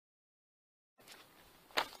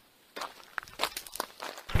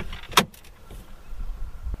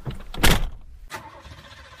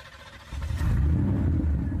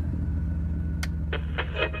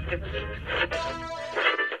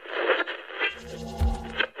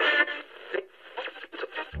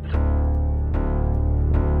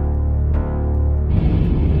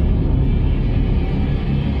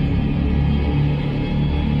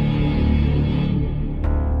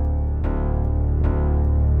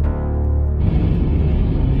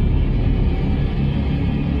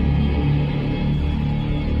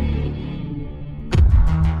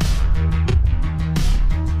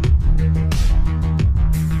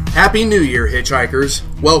Happy New Year, hitchhikers.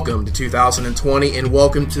 Welcome to 2020 and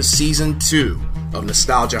welcome to Season 2 of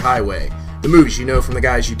Nostalgia Highway. The movies you know from the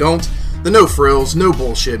guys you don't. The no frills, no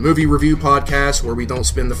bullshit movie review podcast where we don't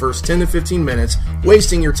spend the first 10 to 15 minutes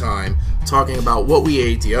wasting your time talking about what we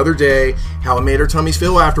ate the other day, how it made our tummies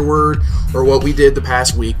feel afterward, or what we did the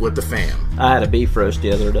past week with the fam. I had a beef roast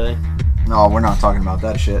the other day. No, we're not talking about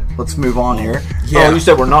that shit. Let's move on here. Yeah. Oh, you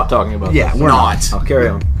said we're not talking about Yeah, that. we're not. I'll carry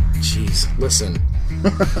on. Jeez, listen.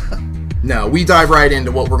 No, we dive right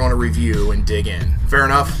into what we're going to review and dig in. Fair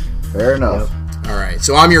enough? Fair enough. Alright,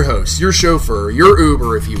 so I'm your host, your chauffeur, your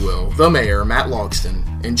Uber, if you will, the mayor, Matt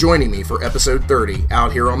Logston, and joining me for episode 30,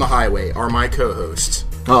 out here on the highway, are my co-hosts.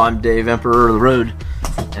 Oh, I'm Dave, Emperor of the Road,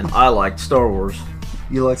 and I liked Star Wars.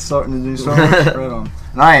 You like starting to do Star Wars? Right on.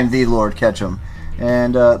 And I am the Lord Ketchum.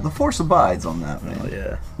 And the Force abides on that, man. Oh,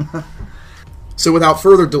 yeah. So without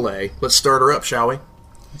further delay, let's start her up, shall we?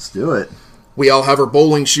 Let's do it. We all have our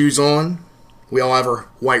bowling shoes on. We all have our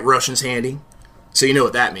White Russians handy. So you know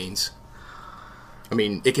what that means. I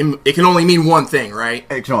mean, it can only mean one thing, right?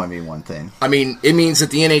 It can only mean one thing. I mean, it means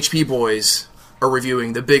that the NHP boys are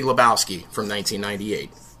reviewing The Big Lebowski from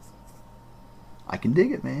 1998. I can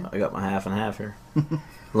dig it, man. I got my half and half here.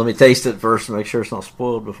 Let me taste it first to make sure it's not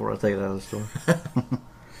spoiled before I take it out of the store.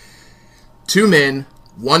 Two men,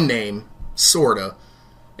 one name, sorta,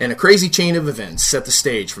 and a crazy chain of events set the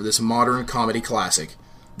stage for this modern comedy classic.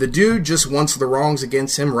 The dude just wants the wrongs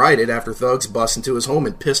against him righted after thugs bust into his home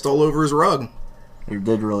and pissed all over his rug. It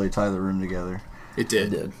did really tie the room together. It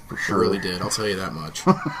did. It did, For sure. It really did, I'll tell you that much.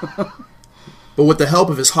 But with the help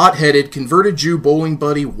of his hot-headed, converted Jew bowling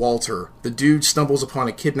buddy, Walter, the dude stumbles upon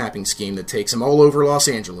a kidnapping scheme that takes him all over Los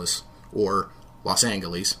Angeles, or Los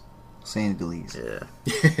Angeles. San Angeles.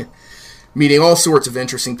 Yeah. Meeting all sorts of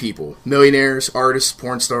interesting people, millionaires, artists,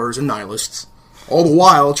 porn stars, and nihilists, all the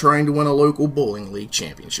while trying to win a local bowling league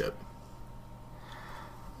championship.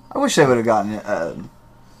 I wish I would have gotten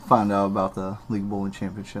found out about the League Bowling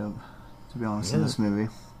Championship, to be honest, in this movie.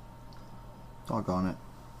 Doggone it.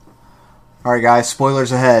 Alright, guys,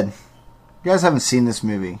 spoilers ahead. You guys haven't seen this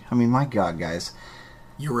movie. I mean, my God, guys.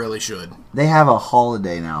 You really should. They have a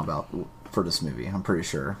holiday now for this movie, I'm pretty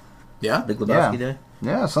sure. Yeah? Big Lebowski Day?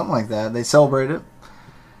 Yeah, something like that. They celebrate it.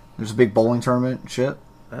 There's a big bowling tournament and shit.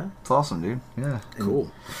 Huh? It's awesome, dude. Yeah.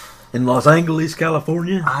 Cool. In Los Angeles,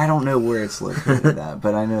 California? I don't know where it's located at,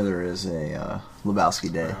 but I know there is a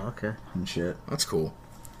Lebowski Day Oh, okay. and shit. That's cool.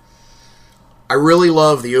 I really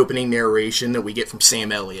love the opening narration that we get from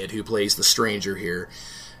Sam Elliott, who plays the stranger here,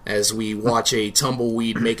 as we watch a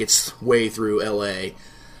tumbleweed make its way through L.A.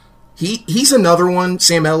 He's another one,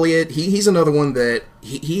 Sam Elliott, he's another one that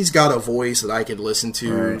he's got a voice that I could listen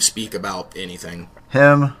to speak about anything.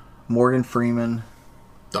 Him, Morgan Freeman,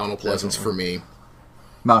 Donald Pleasance for me.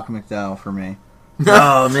 Malcolm McDowell for me.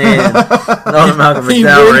 Oh, man. No, Malcolm He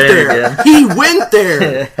McDowell went ran there. again. He went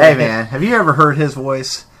there. Hey, man, have you ever heard his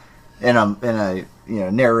voice in a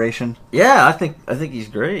narration? Yeah, I think he's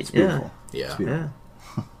great. It's beautiful. Yeah, Yeah.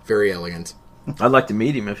 very elegant, I'd like to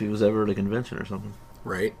meet him if he was ever at a convention or something.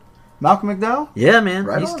 right? Malcolm McDowell? Yeah, man.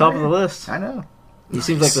 Right He's on, top man. of the list. I know. He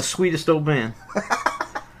seems like the sweetest old man.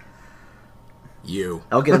 You.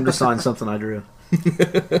 I'll get him to sign something I drew.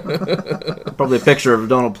 Probably a picture of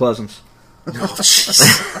Donald Pleasance. Oh,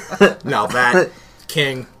 jeez. Now that,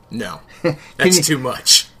 King, no. That's too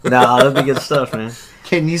much. Nah, that'd be good stuff, man.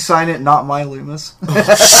 Can you sign it, not my Loomis?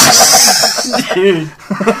 Dude,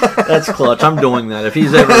 that's clutch. I'm doing that. If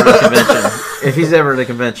he's ever at a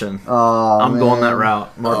convention, I'm going that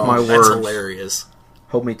route. Mark my That's words. hilarious.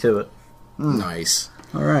 Hold me to it. Nice.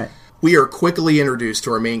 All right. We are quickly introduced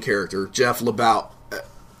to our main character, Jeff Lebowski,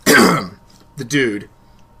 the dude,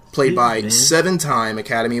 played by 7-time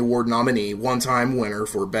Academy Award nominee, one-time winner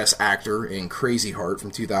for Best Actor in Crazy Heart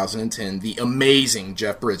from 2010, the amazing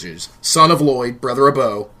Jeff Bridges, son of Lloyd, brother of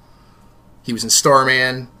Bo. He was in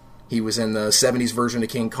Starman. He was in the 70s version of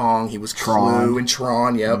King Kong. He was Tron. Clue in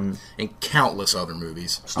Tron, yep, and countless other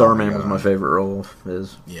movies. Starman was my favorite role of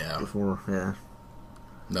his. Yeah. Before, yeah.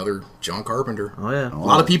 Another John Carpenter. Oh yeah. A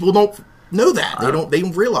lot of people don't know that. They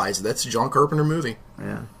don't realize that's a John Carpenter movie.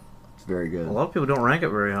 Yeah. It's very good. A lot of people don't rank it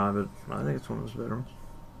very high, but I think it's one of his better ones.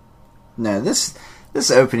 No, this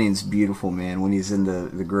opening's beautiful, man. When he's in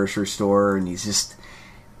the grocery store and he's just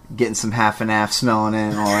getting some half and half, smelling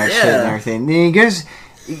it and all that shit and everything. And he goes,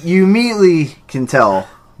 you immediately can tell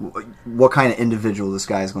what kind of individual this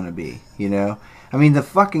guy's going to be. You know, I mean, the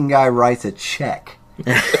fucking guy writes a check.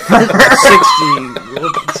 60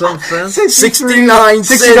 some cents. 69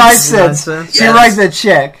 cents. Yes. He writes a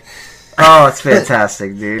check. Oh, it's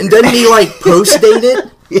fantastic, dude. And doesn't he, post-date it?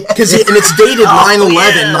 And it's dated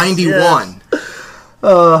 9/11/91.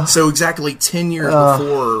 So exactly 10 years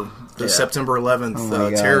before the September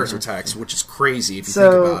 11th terrorist attacks, which is crazy if you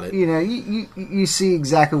think about it. You know, you see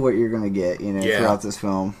exactly what you're going to get, you know, throughout this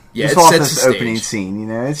film. Yeah, just off this opening scene, you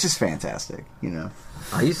know, it's just fantastic, you know.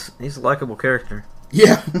 He's a likable character.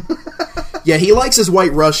 Yeah. Yeah, he likes his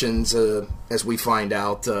White Russians, as we find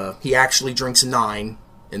out. He actually drinks 9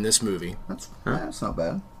 in this movie. That's not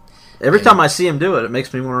bad. Every time I see him do it, it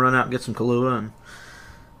makes me want to run out and get some Kahlua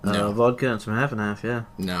and vodka and some half and half. Yeah.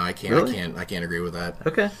 No, I can't. Really? I can't agree with that.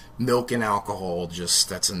 Okay. Milk and alcohol,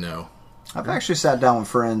 that's a no. I've actually sat down with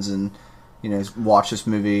friends and, you know, watched this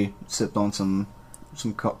movie, sipped on some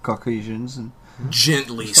Caucasians, and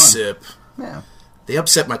gently sip. Yeah. They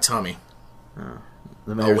upset my tummy.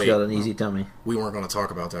 The mayor's got an easy tummy. We weren't going to talk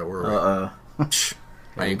about that, were we?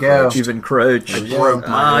 I encroached. You've encroached. I broke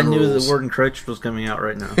my I knew rules. the word encroached was coming out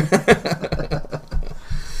right now.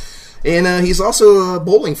 And he's also a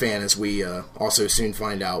bowling fan, as we also soon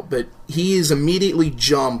find out. But he is immediately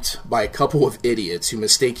jumped by a couple of idiots who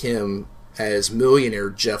mistake him as millionaire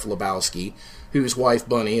Jeff Lebowski, whose wife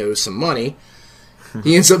Bunny owes some money.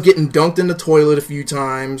 He ends up getting dunked in the toilet a few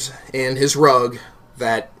times, and his rug,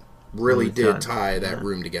 that really did tie that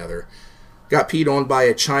room together, got peed on by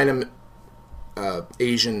a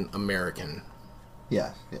Asian American.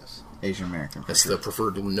 Yes. Asian American. That's the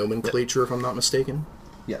preferred nomenclature, if I'm not mistaken.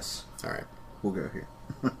 Yes. All right. We'll go here.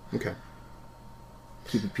 Okay.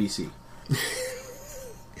 Keep it PC.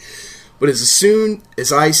 But as soon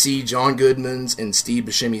as I see John Goodman's and Steve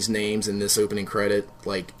Buscemi's names in this opening credit,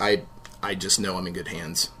 like, I just know I'm in good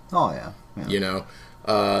hands. Oh, yeah. You know?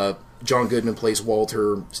 John Goodman plays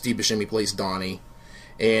Walter, Steve Buscemi plays Donnie,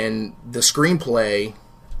 and the screenplay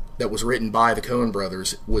that was written by the Coen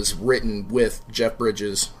brothers was written with Jeff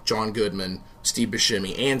Bridges, John Goodman, Steve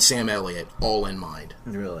Buscemi, and Sam Elliott all in mind.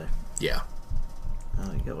 Really? Yeah.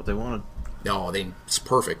 They got what they wanted. No, it's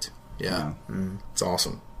perfect. Yeah. It's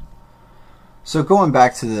awesome. So going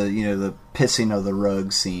back to the pissing of the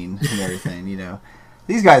rug scene and everything, you know,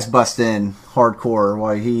 these guys bust in hardcore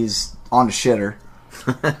while he's on the shitter.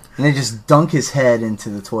 And they just dunk his head into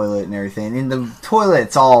the toilet and everything. In the toilet,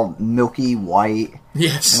 it's all milky white.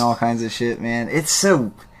 Yes. And all kinds of shit, man. It's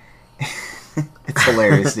so... it's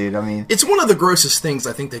hilarious, dude. I mean... It's one of the grossest things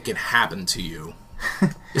I think that can happen to you.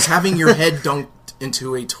 Is having your head dunked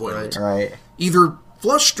into a toilet. Right. Either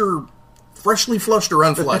flushed or... freshly flushed or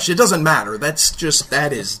unflushed. It doesn't matter.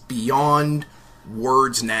 That is beyond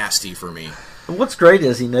words nasty for me. What's great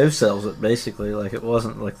is he no-sells it, basically. Like, it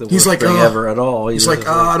wasn't like the worst thing ever at all. He's like,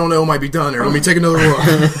 I don't know, it might be done here. Let me take another look.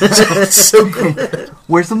 It's so good.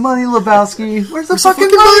 Where's the money, Lebowski? Where's the fucking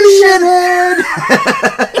money, shithead?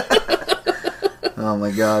 Oh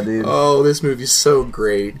my god, dude. Oh, this movie's so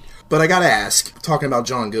great. But I gotta ask, talking about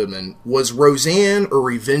John Goodman, was Roseanne or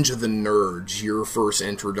Revenge of the Nerds your first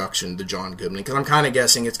introduction to John Goodman? Because I'm kind of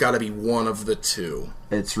guessing it's got to be one of the two.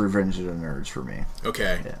 It's Revenge of the Nerds for me.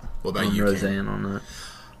 Okay. Yeah. What about you, Roseanne on that?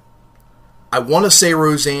 I want to say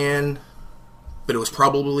Roseanne, but it was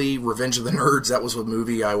probably Revenge of the Nerds. That was a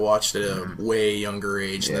movie I watched at a way younger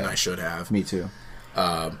age than I should have. Me too.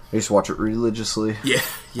 I used to watch it religiously. Yeah.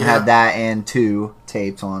 I had that and 2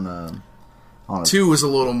 taped on 2 was a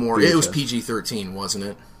little more... VHS. It was PG-13, wasn't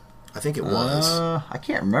it? I think it was. I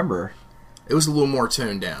can't remember. It was a little more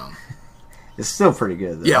toned down. It's still pretty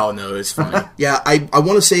good, though. Yeah, oh no, it's funny. Yeah, I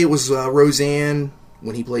want to say it was Roseanne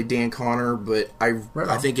when he played Dan Connor, but I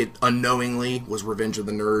think it unknowingly was Revenge of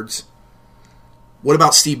the Nerds. What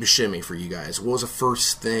about Steve Buscemi for you guys? What was the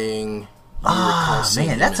first thing you recall seeing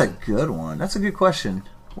him that's in? a good one. That's a good question.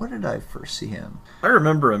 Where did I first see him? I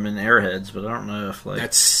remember him in Airheads, but I don't know if, like...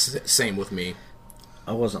 That's same with me.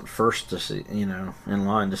 I wasn't first to see, in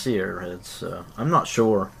line to see Airheads, so I'm not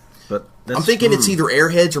sure. But I'm thinking it's either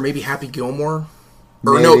Airheads or maybe Happy Gilmore.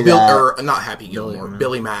 Or Maybe not Happy Gilmore.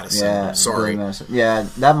 Billy Madison. Yeah, Sorry. Billy Madison. Yeah,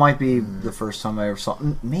 that might be the first time I ever saw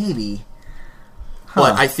him. Maybe.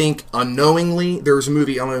 But I think unknowingly, there was a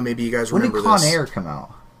movie, I don't know, maybe you guys remember this. When did Con Air come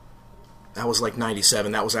out? That was like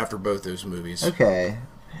 97. That was after both those movies. Okay.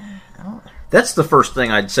 That's the first thing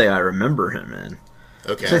I'd say I remember him in.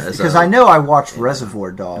 Okay. Because I know I watched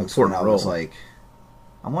Reservoir Dogs when important I was role. like...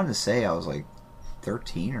 I wanted to say I was like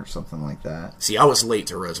 13 or something like that. See, I was late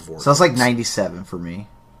to Reservoir So that's like Dogs. 97 for me.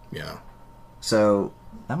 Yeah. So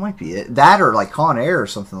that might be it. That or like Con Air or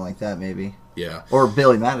something like that, maybe. Yeah. Or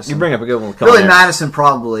Billy Madison. You bring up a good one with Con Billy Air. Madison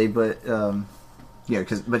probably, but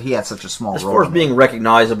but he had such a small As role. far as being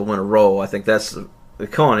recognizable in a role, I think that's the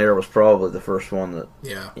Con Air was probably the first one that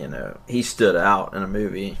he stood out in a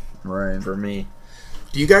movie right for me.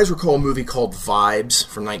 Do you guys recall a movie called Vibes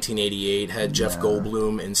from 1988? Had Jeff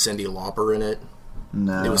Goldblum and Cyndi Lauper in it.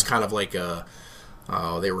 No. It was kind of like a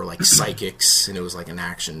They were like psychics, and it was like an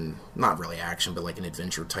action, not really action, but like an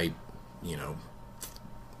adventure type,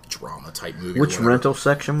 drama type movie. Which rental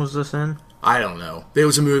section was this in? I don't know. It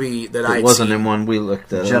was a movie that I wasn't seen. In one we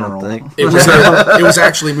looked at. General. I don't think. It was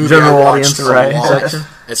actually a movie General I watched audience section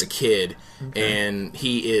as a kid, and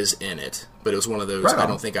he is in it. But it was one of those I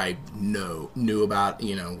don't think I knew about.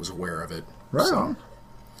 Was aware of it. Right on.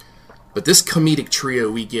 But this comedic trio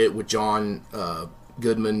we get with John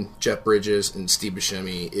Goodman, Jeff Bridges, and Steve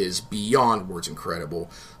Buscemi is beyond words incredible.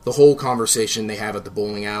 The whole conversation they have at the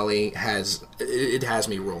bowling alley has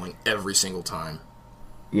me rolling every single time.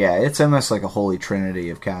 Yeah, it's almost like a holy trinity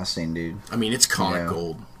of casting, dude. I mean, it's comic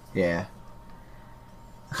gold. Yeah.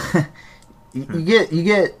 you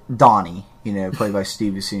get Donnie, played by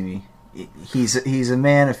Steve Buscemi. He's a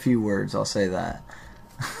man of few words, I'll say that.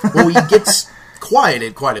 Well, he gets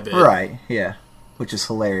quieted quite a bit. Right, yeah. Which is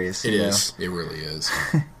hilarious. It is. It really is.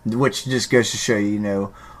 Which just goes to show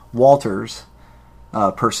you, Walter's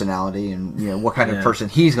personality and, what kind of person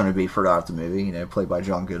he's going to be throughout the movie, played by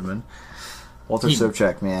John Goodman. Walter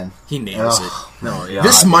Sobchak, man. He nails it. No, yeah.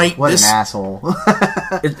 What an asshole.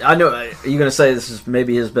 I know. Are you going to say this is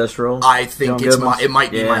maybe his best role? I think it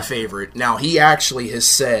might be my favorite. Now, he actually has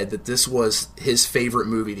said that this was his favorite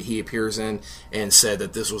movie that he appears in, and said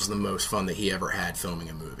that this was the most fun that he ever had filming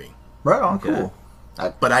a movie. Right on, cool.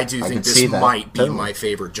 But I do think this might be my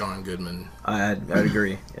favorite John Goodman. I'd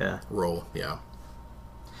agree, yeah. Role, yeah.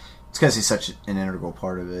 It's because he's such an integral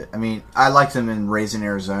part of it. I mean, I liked him in Raising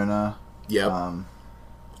Arizona. Yeah.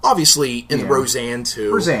 Obviously, in Roseanne,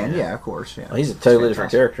 too. Roseanne, yeah, of course. Yeah. Well, he's a totally different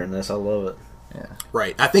character in this. I love it. Yeah.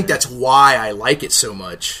 Right. I think that's why I like it so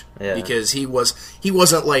much. Yeah. Because he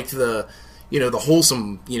wasn't like the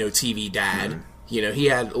wholesome, TV dad.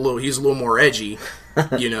 Mm-hmm. He's a little more edgy,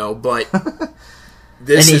 but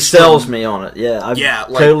this and he sells me on it. Yeah. I'm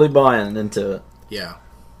totally buying into it. Yeah.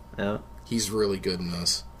 Yeah. He's really good in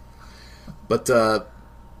this. But a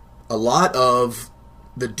lot of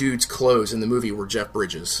the dude's clothes in the movie were Jeff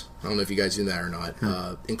Bridges. I don't know if you guys knew that or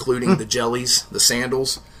not. Including the jellies, the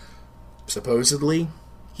sandals. Supposedly,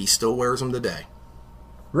 he still wears them today.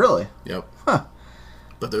 Really? Yep. Huh.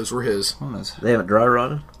 But those were his. They haven't dry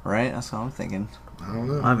rotted? Right? That's what I'm thinking. I don't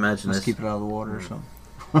know. I imagine Just keep it out of the water or something.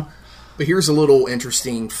 But here's a little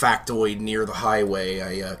interesting factoid near the highway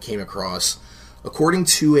I came across. According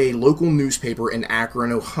to a local newspaper in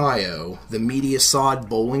Akron, Ohio, the Mediasod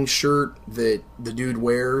bowling shirt that the dude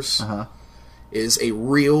wears is a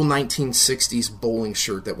real 1960s bowling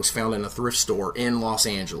shirt that was found in a thrift store in Los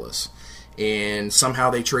Angeles. And somehow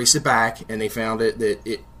they traced it back, and they found that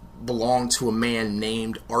it belonged to a man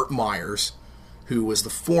named Art Myers, who was the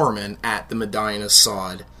foreman at the Medina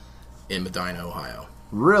Sod in Medina, Ohio.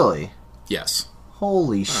 Really? Yes.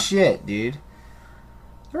 Holy shit, dude.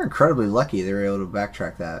 They're incredibly lucky they were able to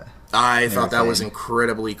backtrack that. I thought that was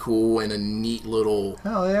incredibly cool and a neat little...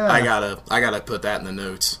 Hell yeah. I gotta put that in the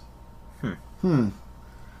notes.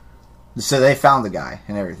 So they found the guy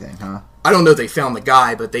and everything, huh? I don't know if they found the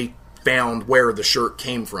guy, but they found where the shirt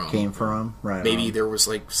came from. Right. Maybe there was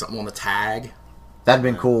like something on the tag. That'd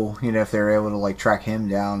been cool, if they were able to like track him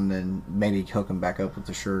down and maybe hook him back up with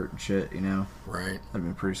the shirt and shit, Right. That'd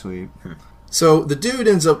been pretty sweet. So the dude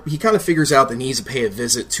he kind of figures out that he needs to pay a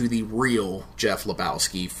visit to the real Jeff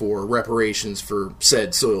Lebowski for reparations for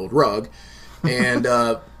said soiled rug. And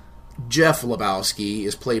Jeff Lebowski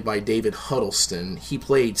is played by David Huddleston. He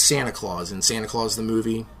played Santa Claus in Santa Claus the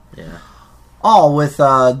movie. Yeah. Oh, with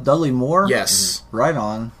Dudley Moore? Yes. Right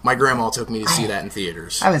on. My grandma took me to see that in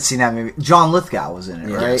theaters. I haven't seen that movie. John Lithgow was in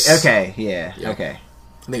it, right? Yes. Okay, yeah, Yep. okay.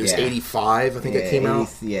 I think it was 85, I think it came out.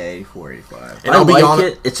 84, 85. And I'll be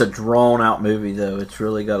honest, it. It's a drawn-out movie, though. It's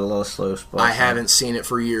really got a lot of slow spots. I haven't seen it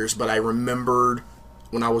for years, but I remembered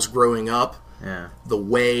when I was growing up, the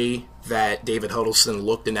way that David Huddleston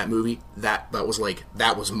looked in that movie, that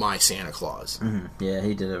was my Santa Claus. Mm-hmm. Yeah,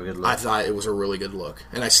 he did have a good look. I thought it was a really good look.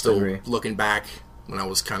 And I still, looking back, when I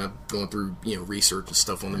was kind of going through research and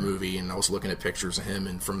stuff on the movie, and I was looking at pictures of him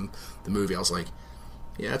and from the movie, I was like,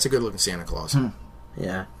 yeah, that's a good looking Santa Claus.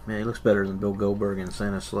 Yeah, man, he looks better than Bill Goldberg in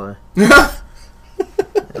Santa's Sleigh. I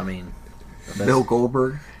mean, Bill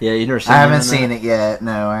Goldberg? Yeah, you never seen I haven't seen it yet.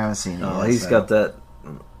 No, I haven't seen it yet. Oh, he's got that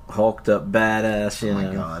hulked up badass, Oh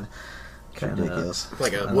my god. Ridiculous.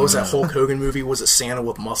 Like what was that Hulk Hogan movie? Was it Santa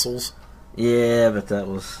with muscles? Yeah, but that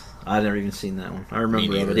was... I'd never even seen that one. I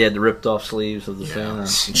remember it. He had the ripped off sleeves of the Santa. And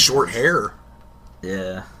short hair.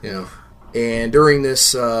 Yeah. Yeah. And during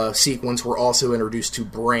this sequence, we're also introduced to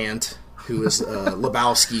Brandt, who is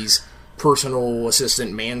Lebowski's personal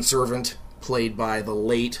assistant manservant, played by the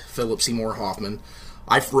late Philip Seymour Hoffman.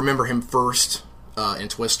 I remember him first in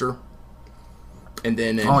Twister. And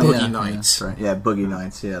then in Boogie Nights. Yeah, right. Yeah, Boogie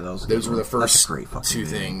Nights. Yeah, those were the first two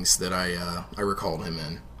things that I recalled him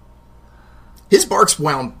in. His bark's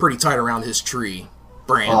wound pretty tight around his tree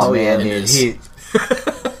brand. Oh, man, dude.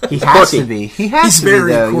 He has to be. He has to be,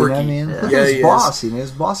 though. Quirky. You know what I mean? His boss.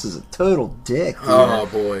 His boss is a total dick. Dude. Oh,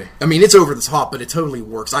 boy. I mean, it's over the top, but it totally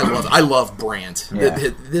works. I love it. I love Brandt.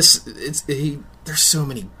 Yeah. There's so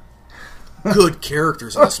many good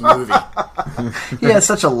characters in this movie. He has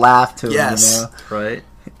such a laugh to him, yes. you know? Right.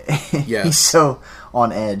 Yes. He's so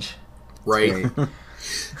on edge. Right.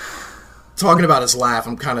 Talking about his laugh,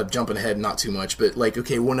 I'm kind of jumping ahead not too much, but like,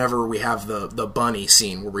 okay, whenever we have the bunny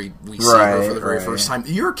scene where we see her for the very first time,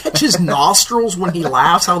 you ever catch his nostrils when he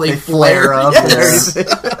laughs, how they flare up? Yes.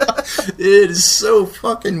 It is so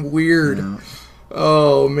fucking weird. Yeah.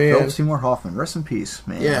 Oh, man. Philip Seymour Hoffman, rest in peace,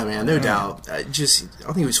 man. Yeah, man, no doubt. I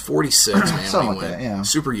think he was 46, man, when he went. Yeah.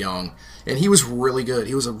 Super young. And he was really good.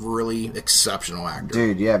 He was a really exceptional actor.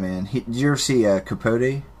 Dude, yeah, man. Did you ever see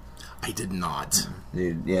Capote? I did not.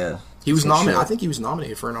 Dude, yeah. He was nominated. I think he was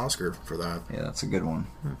nominated for an Oscar for that. Yeah, that's a good one.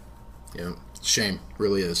 Yeah, shame,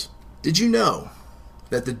 really is. Did you know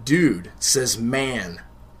that the dude says "man"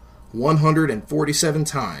 147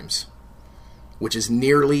 times, which is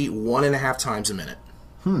nearly 1.5 times a minute?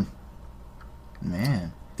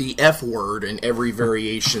 Man. The F word and every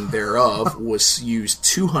variation thereof was used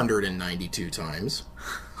 292 times.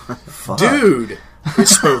 Fuck. Dude is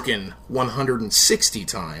spoken 160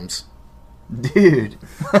 times. Dude.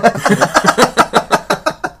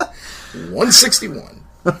 161.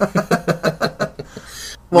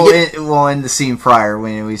 In the scene prior,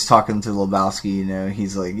 when he was talking to Lebowski, you know,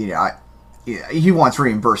 he's like, he wants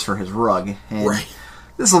reimbursed for his rug. And right.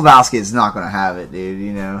 This Lebowski is not going to have it, dude,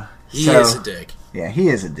 you know. He is a dick. Yeah, he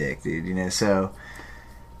is a dick, dude, you know, so...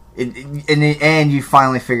 And you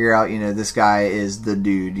finally figure out, you know, this guy is the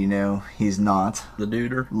dude, you know. He's not. The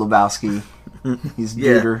duder. Lebowski. He's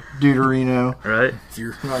Duderino. Right. If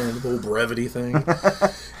you're not into the whole brevity thing.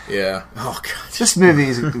 Yeah. Oh, God. This movie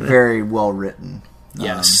is very well written.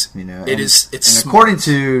 Yes. You know, it's smart. According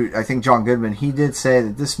to, I think, John Goodman, he did say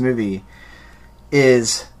that this movie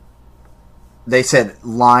is, they said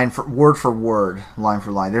word for word, line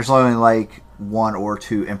for line. There's only like 1 or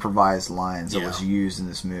 2 improvised lines that was used in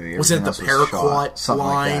this movie. Was it the paraquat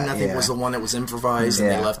line? Like I think was the one that was improvised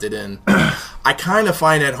and they left it in. I kind of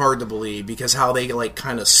find that hard to believe because how they like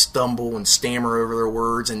kind of stumble and stammer over their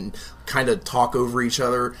words and kind of talk over each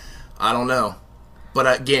other. I don't know.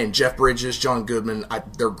 But again, Jeff Bridges, John Goodman,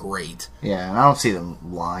 they're great. Yeah, and I don't see them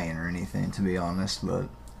lying or anything, to be honest. But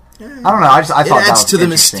I don't know. I thought it adds that to the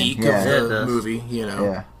was mystique of the movie, you know.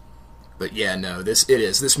 Yeah. But yeah, no,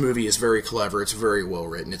 this movie is very clever. It's very well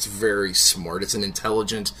written. It's very smart. It's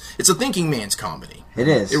it's a thinking man's comedy. It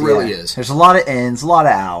is. It really is. There's a lot of ins, a lot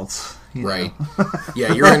of outs. Right.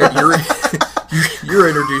 Yeah, you're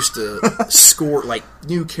introduced to score like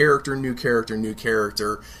new character.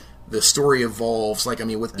 The story evolves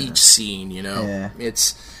with each scene, you know. Yeah.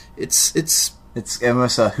 It's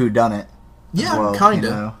almost a whodunit. Yeah, well, kind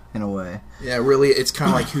of. You know, in a way. Yeah, really, it's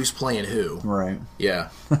kind of like who's playing who. Right. Yeah.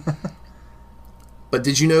 But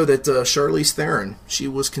did you know that Charlize Theron, she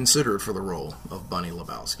was considered for the role of Bunny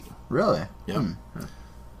Lebowski? Really? Yeah.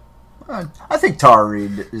 I think Tara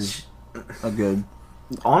Reid is a good...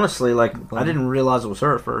 Honestly, I didn't realize it was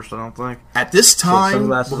her at first, I don't think. At this time,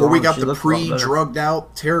 before we got the pre-drugged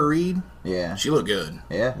out Tara Reid, she looked good.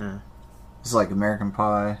 Yeah. It's like American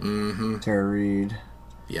Pie, Tara Reid.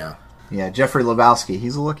 Yeah. Yeah, Jeffrey Lebowski,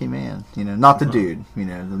 he's a lucky man. You know, not the dude, you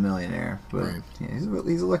know, the millionaire. But yeah,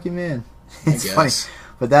 he's a lucky man. It's funny.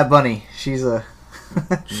 But that bunny, she's what'd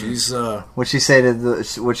she say to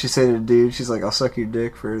the dude? She's like, I'll suck your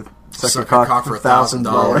dick for your cock for $1,000.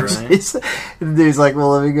 Right? The dude's like,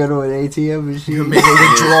 well, let me go to an ATM machine. You make a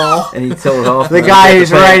withdrawal. And he tells off. The guy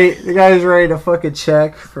who's ready to fucking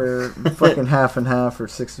check for fucking half and half for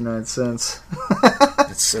 69 cents.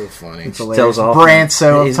 It's so funny. It's hilarious. Brandt's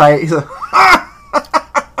so uptight. He's like,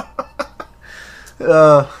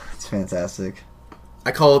 it's fantastic.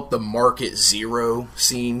 I call it the Market Zero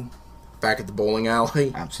scene back at the bowling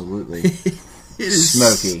alley. Absolutely. It is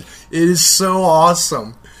Smokey. It is so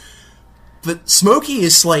awesome. But Smokey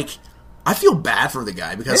is like, I feel bad for the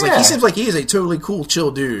guy because he seems like he is a totally cool, chill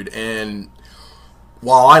dude. And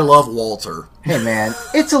while I love Walter, hey man,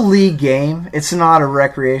 it's a league game. It's not a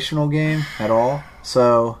recreational game at all.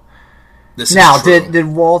 So now, did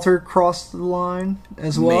Walter cross the line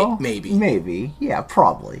as well? Maybe. Yeah,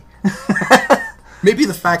 probably. Maybe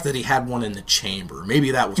the fact that he had one in the chamber,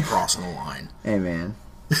 maybe that was crossing the line. Hey, man.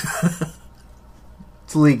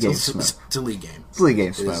 It's a league game, It's a league game. It's a league game,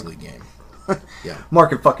 It is a league game. Yeah.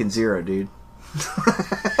 Market fucking zero, dude.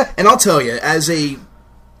 And I'll tell you, as a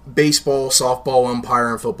baseball, softball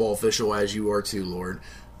umpire, and football official, as you are too, Lord,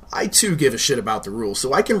 I too give a shit about the rules,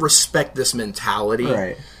 so I can respect this mentality.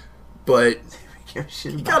 Right. But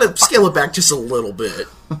you gotta scale it back just a little bit.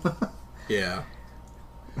 Yeah.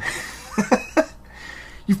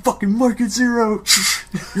 You fucking mark it 0.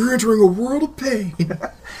 You're entering a world of pain.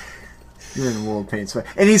 You're in a world of pain.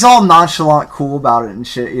 And he's all nonchalant, cool about it and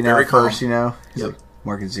shit, you know, Very at first, calm. you know? He's like,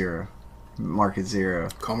 mark it 0. Mark it 0.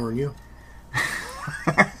 Calmer than you.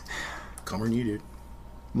 Calmer than you, dude.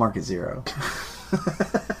 Mark it 0.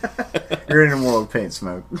 You're in a world of pain,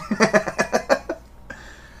 Smoke.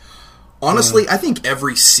 Honestly, I think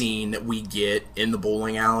every scene that we get in the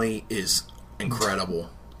bowling alley is incredible.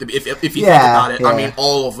 If you think about it, I mean,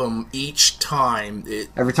 all of them, each time.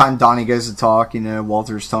 Every time Donnie goes to talk, you know,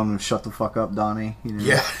 Walter's telling him, shut the fuck up, Donnie. You know?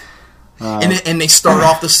 Yeah. And they start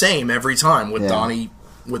off the same every time with Donnie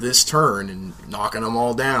with his turn and knocking them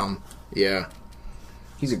all down. Yeah.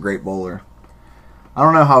 He's a great bowler. I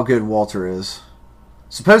don't know how good Walter is.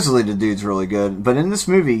 Supposedly the dude's really good, but in this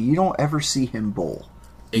movie, you don't ever see him bowl.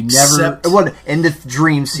 Except in the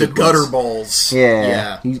dream sequence. The gutter balls.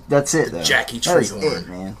 Yeah. That's it, though. Jackie Treehorn. That's it,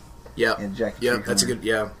 man. Yep. Yeah, Jackie Treehorn. That's a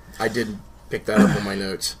good, I did pick that up on my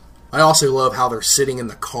notes. I also love how they're sitting in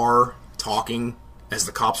the car talking as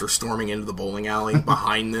the cops are storming into the bowling alley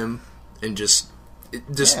behind them and just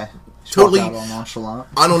totally nonchalant.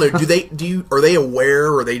 I don't know. Are they aware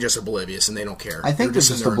or are they just oblivious and they don't care? I think they're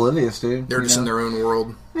just oblivious, dude. They're just in their own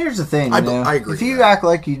world. Here's the thing, I agree. If you act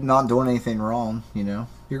like you're not doing anything wrong, you know,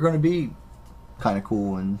 you're going to be kind of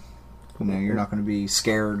cool, and you know, you're not going to be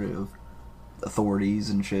scared of authorities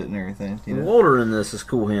and shit and everything. You know? Walter in this is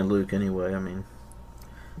Cool Hand Luke anyway. I mean,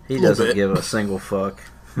 he doesn't give a single fuck.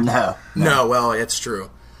 No. Well, it's true.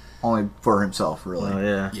 Only for himself, really.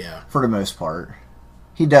 Oh, yeah. For the most part.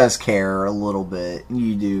 He does care a little bit.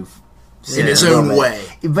 You do. In his own way.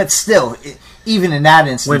 But still, even in that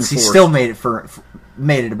instance, he still made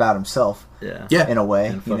it about himself. Yeah. In a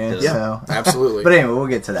way. You know? Yeah, so. Absolutely. But anyway, we'll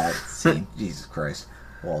get to that scene. Jesus Christ.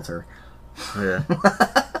 Walter. Yeah.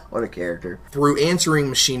 What a character. Through answering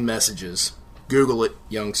machine messages, Google it,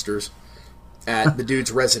 youngsters, at the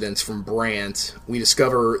dude's residence from Brant, we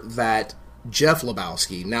discover that Jeff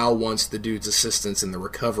Lebowski now wants the dude's assistance in the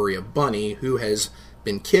recovery of Bunny, who has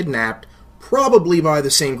been kidnapped, probably by the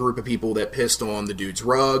same group of people that pissed on the dude's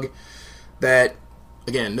rug, that,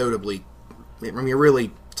 again, notably, I mean,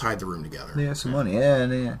 really tied the room together. Yeah, some money.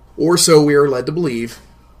 Yeah. Or so we are led to believe,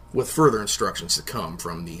 with further instructions to come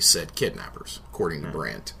from the said kidnappers, according to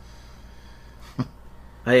Brant.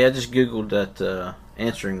 Hey, I just Googled that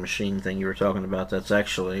answering machine thing you were talking about. That's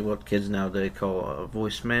actually what kids nowadays call a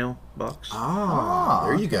voicemail box.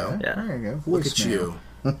 There you go. Yeah. There you go. Look at you.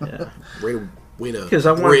 Yeah. Way to because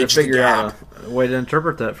I wanted to figure out a way to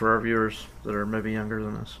interpret that for our viewers that are maybe younger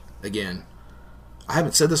than us. Again, I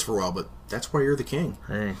haven't said this for a while, but that's why you're the king.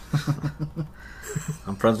 Hey.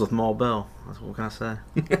 I'm friends with Maul Bell. What can I say?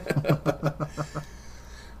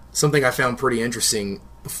 Something I found pretty interesting,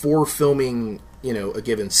 before filming, a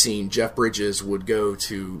given scene, Jeff Bridges would go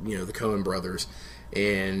to, the Coen brothers,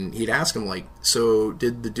 and he'd ask him, like, so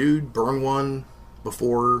did the dude burn one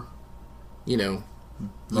before, he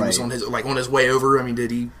was on his way over? I mean, did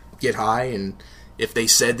he get high? And if they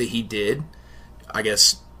said that he did, I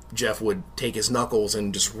guess Jeff would take his knuckles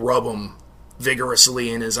and just rub them vigorously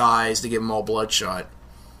in his eyes to get them all bloodshot.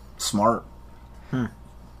 Smart.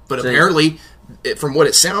 But apparently, from what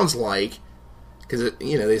it sounds like, because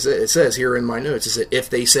it says here in my notes, is that if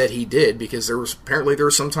they said he did, because there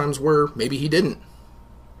were some times where maybe he didn't.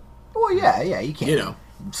 Well, yeah, you can't.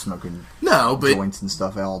 Smoking joints and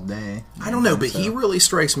stuff all day. I don't know, but he really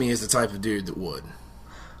strikes me as the type of dude that would.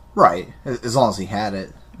 Right, as long as he had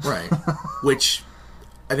it. Right, which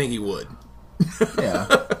I think he would. Yeah,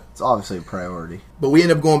 it's obviously a priority. But we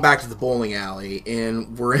end up going back to the bowling alley,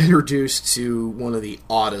 and we're introduced to one of the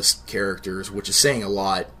oddest characters, which is saying a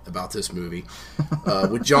lot about this movie,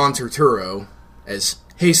 with John Turturro as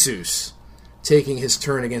Jesus, taking his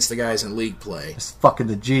turn against the guys in league play. It's fucking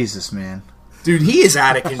the Jesus, man. Dude, he is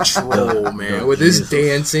out of control, man, with his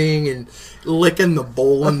dancing and licking the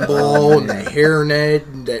bowling ball and the hairnet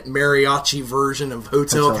and that mariachi version of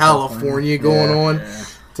Hotel California going on. Yeah.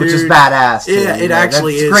 Dude, which is badass. Too, yeah, it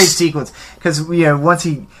actually is. It's a great sequence. Because, once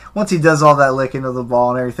he does all that licking of the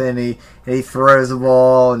ball and everything, he throws the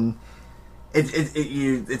ball and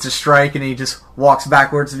it's a strike and he just walks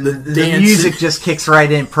backwards and the music just kicks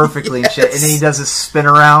right in perfectly and shit. And then he does a spin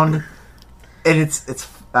around and it's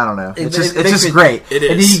I don't know. It's just great. It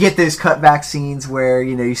is. And then you get those cutback scenes where,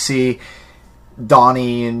 you see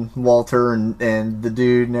Donnie and Walter and the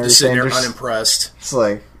dude and everything. Just sitting there unimpressed. It's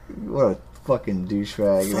like, what a fucking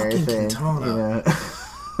douchebag and everything. Quintana. You know?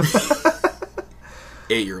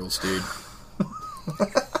 8-year-olds, dude.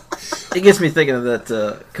 It gets me thinking of that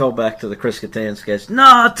callback to the Chris Kattan sketch.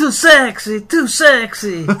 Nah, too sexy, too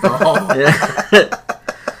sexy. Oh. Yeah.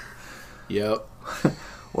 Yep.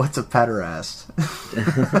 What's a pederast?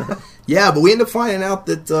 Yeah, but we end up finding out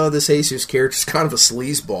that this Jesus character is kind of a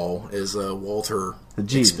sleazeball, as Walter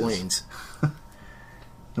explains.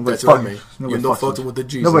 Nobody fucks with the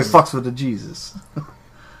Jesus. Nobody fucks with the Jesus.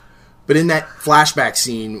 But in that flashback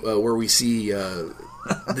scene where we see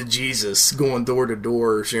the Jesus going door to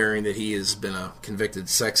door sharing that he has been a convicted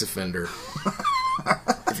sex offender,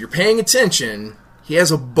 if you're paying attention, he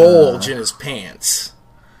has a bulge in his pants.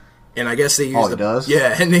 And I guess they use he does?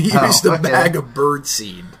 Yeah, and they use the bag of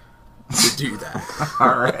birdseed to do that.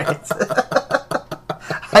 Alright.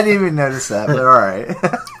 I didn't even notice that, but alright.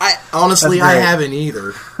 I haven't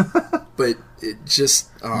either. But it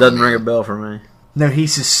just doesn't ring a bell for me. No,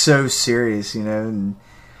 he's just so serious, you know, and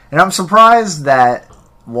I'm surprised that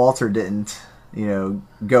Walter didn't, you know,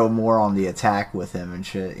 go more on the attack with him and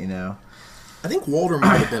shit, you know. I think Walter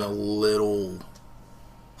might have been a little...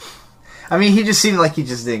 I mean, he just seemed like he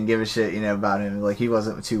just didn't give a shit, you know, about him. Like, he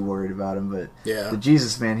wasn't too worried about him, but the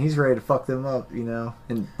Jesus, man, he's ready to fuck them up, you know,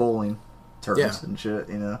 in bowling terms and shit,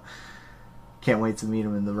 you know. Can't wait to meet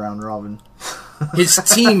him in the round robin. His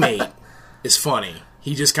teammate is funny.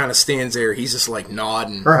 He just kind of stands there. He's just like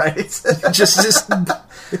nodding. Right. just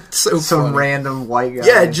it's so some funny. Random white guy.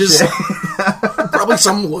 Yeah, just probably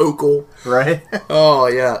some local. Right. Oh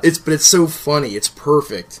yeah, but it's so funny. It's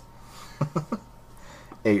perfect.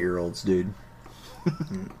 8-year-olds, dude.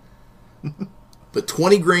 But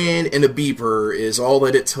 $20,000 and a beeper is all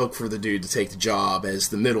that it took for the dude to take the job as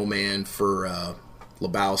the middleman for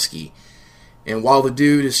Lebowski. And while the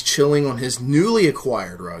dude is chilling on his newly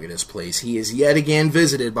acquired rug at his place, he is yet again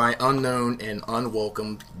visited by unknown and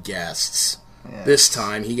unwelcomed guests. Yes. This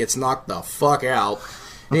time, he gets knocked the fuck out,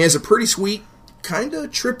 and he has a pretty sweet, kind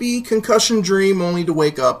of trippy concussion dream, only to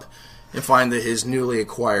wake up and find that his newly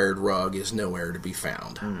acquired rug is nowhere to be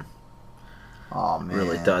found. Oh, man.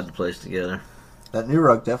 Really tied the place together. That new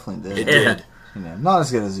rug definitely did. It did. You know, not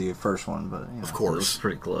as good as the first one, but, you know. Of course. It was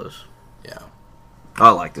pretty close. Yeah.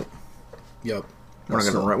 I liked it. Yep. We're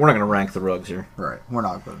not going to rank the rugs here. Right. We're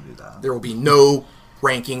not going to do that. There will be no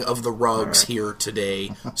ranking of the rugs here today,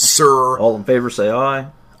 sir. All in favor say aye.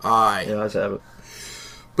 Aye. Yeah, let's have it.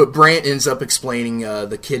 But Brant ends up explaining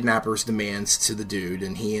the kidnapper's demands to the dude,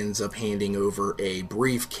 and he ends up handing over a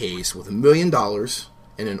briefcase with $1 million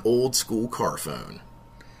and an old school car phone.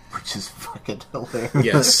 Which is fucking hilarious.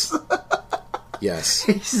 Yes. Yes.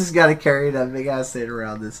 He's just got to carry that big ass thing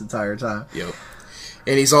around this entire time. Yep.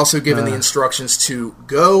 And he's also given the instructions to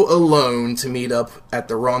go alone to meet up at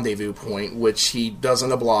the rendezvous point, which he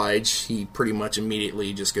doesn't oblige. He pretty much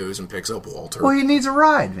immediately just goes and picks up Walter. Well, he needs a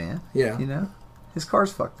ride, man. Yeah. You know? His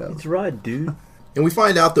car's fucked up. It's a ride, dude. And we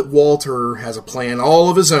find out that Walter has a plan all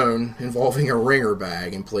of his own involving a ringer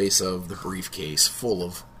bag in place of the briefcase full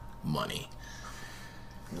of money.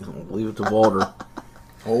 Leave it to Walter.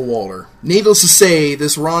 Oh, Walter. Needless to say,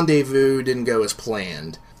 this rendezvous didn't go as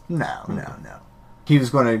planned. No. He was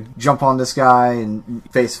going to jump on this guy and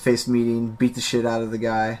face-to-face meeting, beat the shit out of the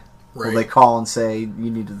guy. Right. Well, they call and say, you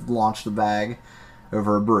need to launch the bag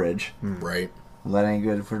over a bridge. Right. Well, that ain't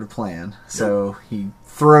good for the plan. So he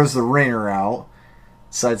throws the ringer out,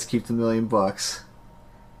 decides to keep the $1 million,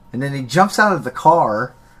 and then he jumps out of the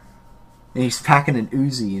car, and he's packing an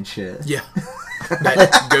Uzi and shit. Yeah.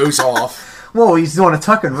 That goes off. Whoa, he's doing a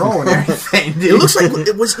tuck and roll and everything, dude.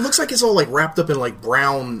 It looks like it's all like wrapped up in like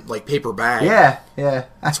brown like paper bag. Yeah.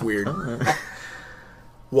 That's weird.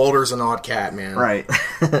 Walter's an odd cat, man. Right.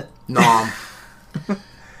 Nom. And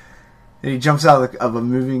he jumps out of a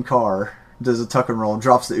moving car, does a tuck and roll,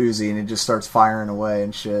 drops the Uzi, and it just starts firing away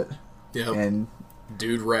and shit. Yep. And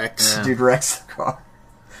dude wrecks. Yeah. Dude wrecks the car.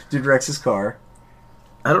 Dude wrecks his car.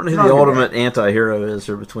 I don't know who the ultimate anti-hero is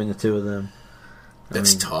or between the two of them.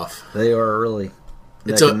 That's tough. They are really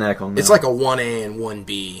neck and neck on that. It's like a 1A and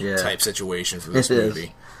 1B type situation for this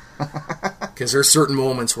movie. Because there's certain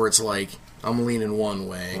moments where it's like, I'm leaning one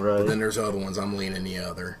way, but then there's other ones I'm leaning the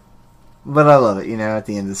other. But I love it, you know, at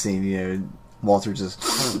the end of the scene, you know, Walter just,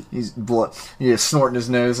 he's snorting his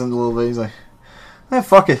nose in a little bit. He's like,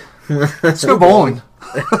 fuck it. Let's go bowling.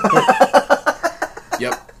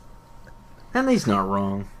 Yep. And he's not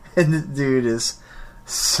wrong. And the dude is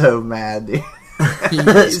so mad, dude.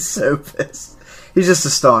 He's so pissed. He's just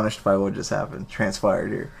astonished by what just happened,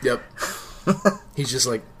 transpired here. Yep. He's just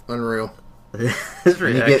like, unreal.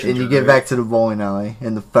 You get back to the bowling alley,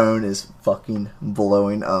 and the phone is fucking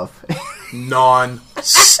blowing up.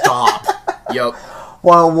 Non-stop. Yep.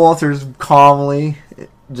 While Walter's calmly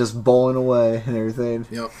just bowling away and everything.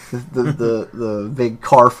 Yep. The big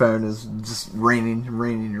car phone is just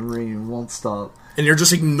ringing, won't stop. And you're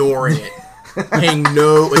just ignoring it. Paying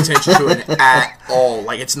no attention to it at all.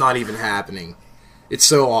 Like it's not even happening. It's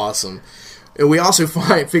so awesome. And we also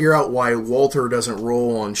figure out why Walter doesn't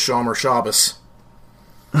roll on Shomer Shabbos.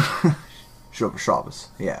 Shomer Shabbos,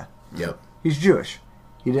 yeah. Yep. He's Jewish.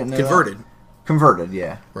 You didn't know Converted. That? Converted,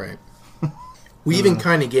 yeah. Right. We even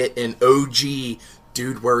kind of get an OG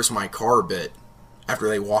 "Dude, where's my car?" bit after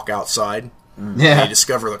they walk outside. Yeah. They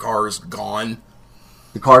discover the car's gone.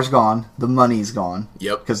 The car's gone. The money's gone.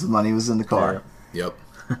 Yep. Because the money was in the car. Yep.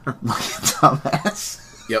 Like a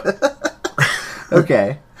dumbass. Yep.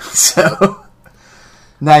 Okay. So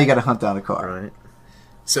now you got to hunt down a car. Right.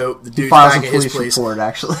 So the dude's files back a at his police place. report,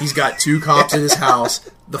 actually. He's got 2 cops at his house.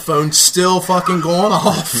 The phone's still fucking going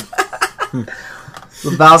off.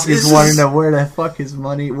 Lebowski's wanting to know where the fuck his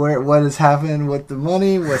money, what has happened with the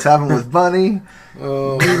money, what's happened with Bunny.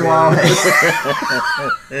 Oh, meanwhile,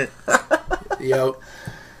 yep.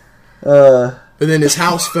 But then his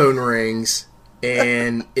house phone rings,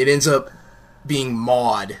 and it ends up being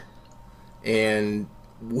Maude, and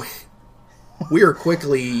we are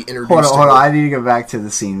quickly introduced. Hold on. I need to go back to the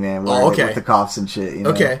scene, man. Okay. With the cops and shit. You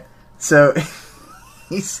know? Okay. So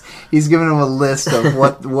he's giving him a list of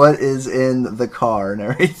what is in the car and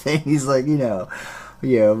everything. He's like,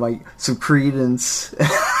 some Credence,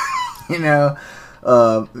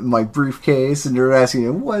 my briefcase, and they're asking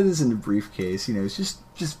him what is in the briefcase. It's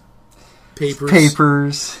just papers,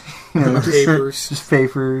 papers, just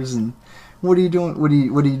papers. And what are you doing? What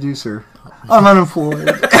do you do, sir? I'm unemployed.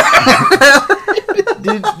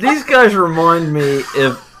 Dude, these guys remind me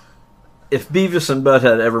if Beavis and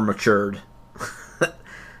Butthead ever matured.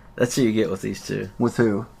 That's who you get with these two. With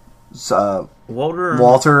who?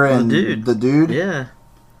 Walter and the dude? Yeah.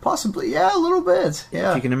 Possibly, yeah, a little bit.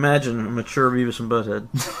 Yeah. If you can imagine a mature Beavis and Butthead.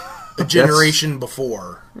 A generation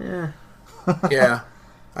before. Yeah. Yeah.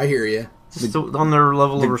 I hear you. Just on their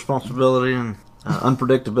level of responsibility and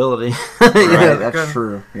unpredictability. Right, that's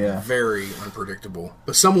true. Yeah. Very unpredictable.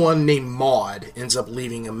 But someone named Maude ends up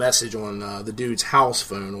leaving a message on the dude's house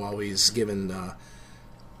phone while he's given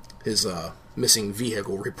his missing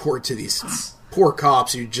vehicle report to these poor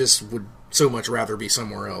cops who just would so much rather be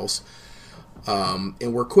somewhere else.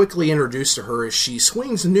 And we're quickly introduced to her as she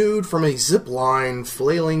swings nude from a zip line,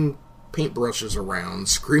 flailing paintbrushes around,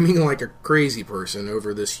 screaming like a crazy person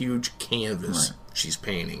over this huge canvas she's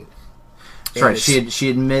painting. That's right. She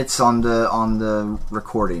admits on the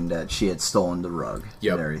recording that she had stolen the rug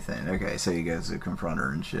and everything. Okay, so he goes to confront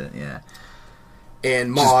her and shit. Yeah.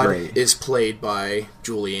 And Maude is played by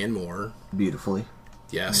Julianne Moore. Beautifully.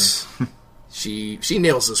 Yes. She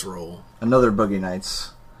nails this role. Another Boogie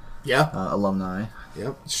Nights alumni.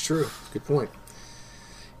 Yep, it's true. Good point.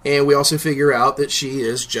 And we also figure out that she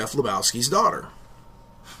is Jeff Lebowski's daughter.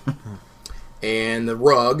 And the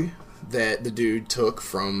rug that the dude took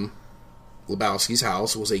from Lebowski's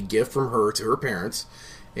house was a gift from her to her parents,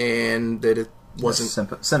 and that it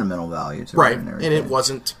wasn't sentimental value to right, her and it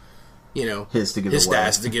wasn't his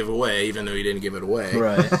dad's to give away, even though he didn't give it away.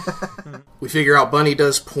 Right. We figure out Bunny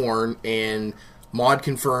does porn, and Maude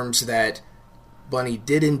confirms that Bunny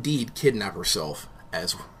did indeed kidnap herself,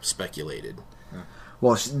 as speculated.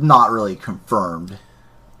 Well, it's not really confirmed,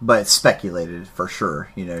 but it's speculated for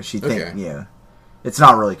sure. She it's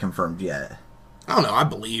not really confirmed yet. I don't know. I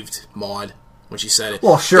believed Maude when she said it.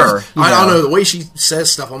 Well, sure. I don't know. The way she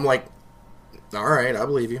says stuff, I'm like, all right, I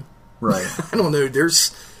believe you. Right. I don't know.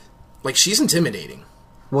 She's intimidating.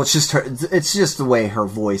 Well, it's just her. It's just the way her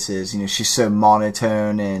voice is. She's so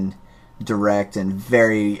monotone and direct and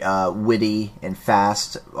very witty and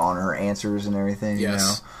fast on her answers and everything.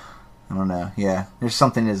 Yes. I don't know. Yeah, there's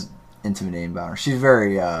something that's intimidating about her. She's a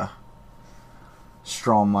very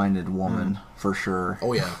strong-minded woman for sure.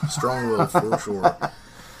 Oh yeah, strong-willed for sure.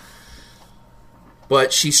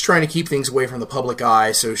 But she's trying to keep things away from the public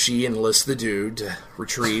eye, so she enlists the dude to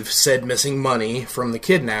retrieve said missing money from the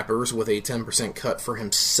kidnappers with a 10% cut for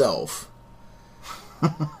himself.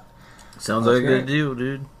 Sounds like a good deal,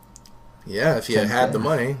 dude. Yeah, if you had the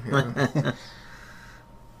money. Yeah.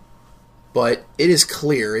 But it is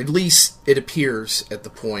clear, at least it appears at the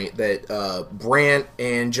point, that Brandt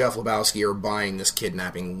and Jeff Lebowski are buying this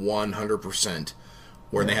kidnapping 100%.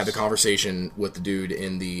 Where they have the conversation with the dude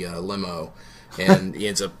in the limo, and he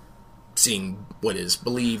ends up seeing what is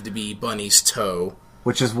believed to be Bunny's toe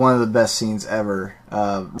which is one of the best scenes ever.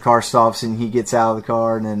 The car stops and he gets out of the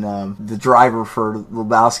car, and then the driver for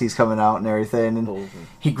Lebowski's coming out and everything, and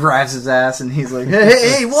he grabs his ass and he's like,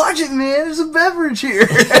 hey, watch it, man, there's a beverage here.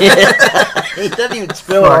 He doesn't even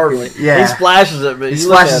spill it hardly. Yeah. He splashes it, but he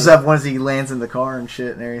splashes up once he lands in the car and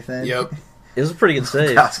shit and everything. Yep. It was a pretty good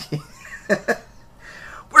save.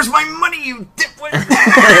 Where's my money, you dipwit?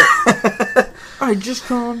 I just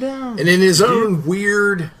calmed down. And in his own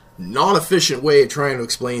weird, non-efficient way of trying to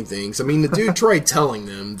explain things, I mean, the dude tried telling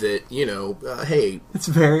them that, hey... It's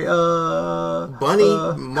very,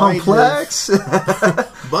 Bunny complex.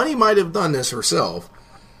 Bunny might have done this herself.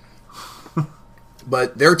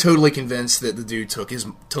 But they're totally convinced that the dude took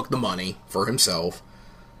the money for himself.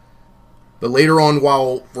 But later on,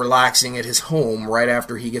 while relaxing at his home, right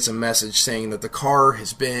after he gets a message saying that the car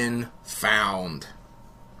has been found.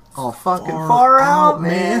 Oh, fucking far out,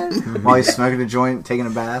 man. While he's smoking a joint, taking a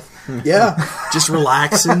bath. Yeah, just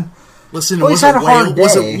relaxing. Listening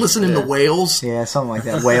to whales. Yeah, something like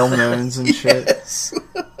that. Whale moans and shit. Yes.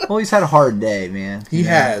 Well, he's had a hard day, man. He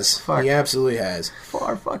has. He absolutely has.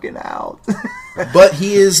 Far fucking out. But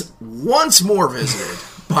he is once more visited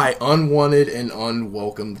by unwanted and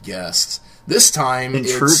unwelcome guests. This time,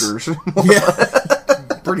 intruders.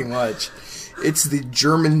 Pretty much. It's the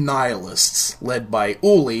German nihilists, led by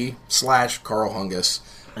Uli / Carl Hungus,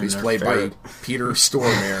 who's played by Peter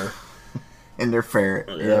Stormare. And their ferret.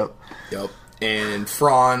 Yep. And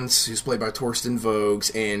Franz, who's played by Torsten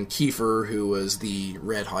Vogt, and Kiefer, who was the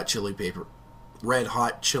Red Hot Chili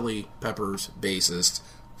Peppers bassist,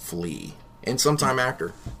 Flea, and sometime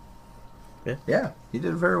actor. Yeah, he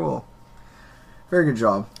did very well. Very good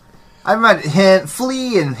job. I met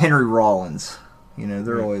Flea and Henry Rollins. They're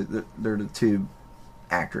the two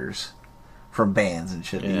actors from bands and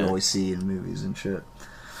shit that you always see in movies and shit.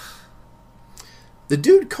 The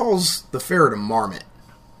dude calls the ferret a marmot.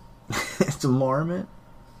 It's a marmot?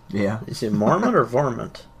 Yeah. Is it marmot or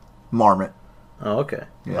varmint? Marmot. Oh, okay.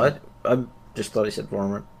 Yeah. I just thought he said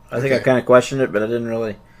varmint. I think I kind of questioned it, but I didn't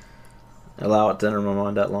really allow it to enter my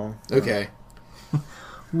mind that long. Okay.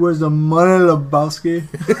 Where's the money, Lebowski?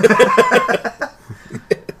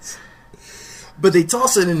 But they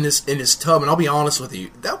toss it in this tub, and I'll be honest with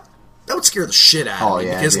you, that would scare the shit out of me,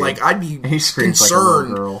 because dude. I'd be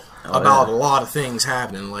concerned about a lot of things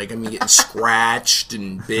happening, like getting scratched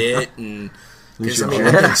and bit, and because I'm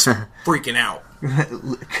freaking out.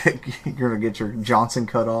 You're gonna get your Johnson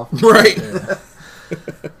cut off, right? Yeah.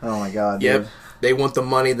 Oh my god! Yep. Dude. They want the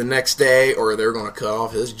money the next day, or they're gonna cut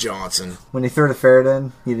off his Johnson. When they throw the ferret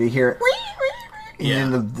in, you hear it. Yeah.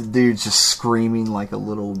 And then the dude's just screaming like a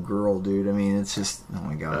little girl, dude. I mean, it's just, oh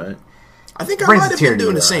my god. Right. I think I might have been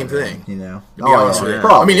doing the same thing. To be honest with you.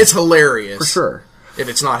 I mean, it's hilarious. For sure. If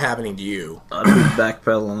it's not happening to you. I'd be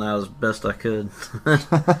backpedaling out as best I could.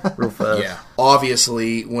 Real fast. Yeah.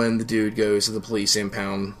 Obviously, when the dude goes to the police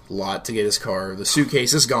impound lot to get his car, the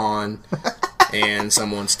suitcase is gone, and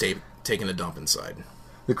someone's taking a dump inside.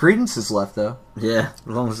 The Creedence is left, though. Yeah, as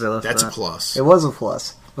long as they left That's that. a plus. It was a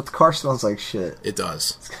plus. But the car smells like shit. It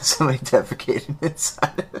does. It's got somebody defecating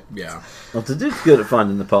inside of it. Yeah. Well, the dude's good at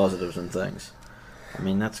finding the positives in things. I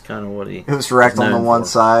mean, that's kind of what he... It was wrecked on the one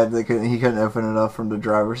side. He couldn't open it up from the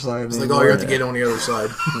driver's side. It's like, you have to get on the other side.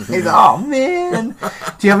 He's like, oh, man.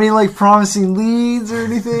 Do you have any, promising leads or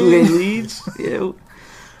anything? Do any leads? Yeah.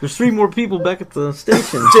 There's 3 more people back at the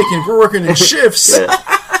station. We're working in shifts.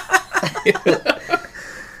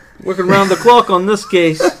 Working around the clock on this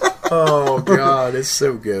case. Oh, God. It's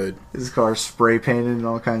so good. His car's spray painted and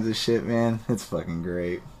all kinds of shit, man. It's fucking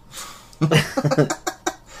great.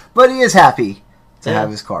 But he is happy to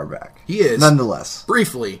have his car back. He is. Nonetheless.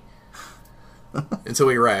 Briefly. Until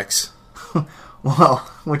he wrecks. Well,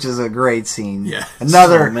 which is a great scene. Yeah.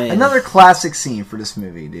 Another classic scene for this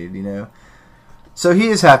movie, dude, So he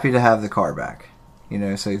is happy to have the car back.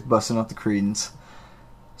 So he's busting up the Creedence,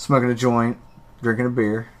 smoking a joint, drinking a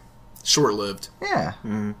beer. Short-lived. Yeah.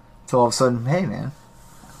 Until all of a sudden, hey, man.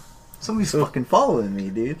 Somebody's fucking following me,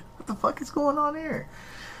 dude. What the fuck is going on here?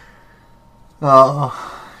 Oh,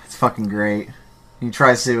 it's fucking great. He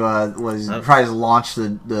tries to launch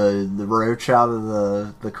the roach out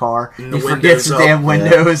of the car. And he forgets the damn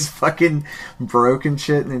window is fucking broke and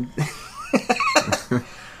shit, and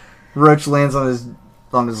roach lands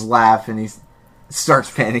on his lap, and he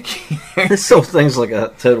starts panicking. This whole thing's like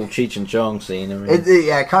a total Cheech and Chong scene. I mean,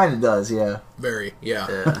 it kind of does, yeah. Very,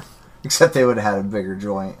 yeah. Except they would have had a bigger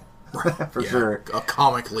joint, for sure. A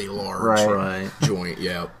comically large joint,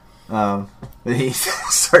 yeah. But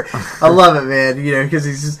I love it, man. Because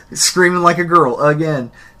he's just screaming like a girl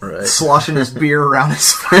again, sloshing his beer around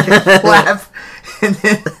his lap. and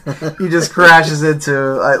then he just crashes into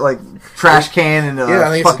like trash can and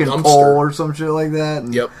a fucking pole or some shit like that.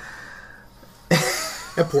 And... Yep.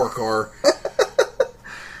 That poor car.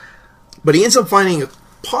 But he ends up finding a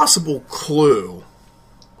possible clue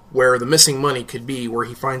where the missing money could be, where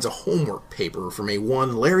he finds a homework paper from a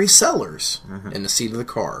one Larry Sellers in the seat of the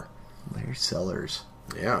car. Larry Sellers.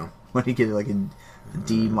 Yeah. When he get like a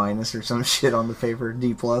D- or some shit on the paper,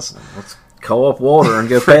 D+. Let's call up Walter and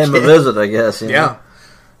go pay him a visit, I guess. You know? Yeah.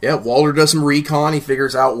 Yeah, Walter does some recon. He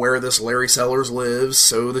figures out where this Larry Sellers lives,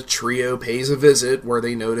 so the trio pays a visit where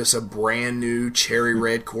they notice a brand new cherry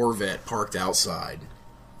red Corvette parked outside.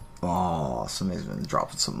 Oh, somebody's been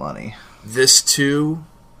dropping some money. This, too,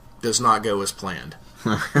 does not go as planned.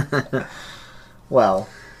 Well,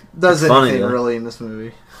 does anything really in this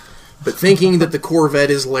movie. But thinking that the Corvette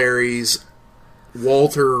is Larry's,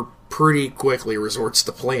 Walter pretty quickly resorts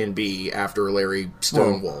to Plan B after Larry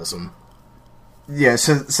stonewalls him. Yeah,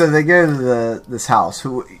 so they go to this house,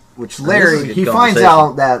 which Larry, he finds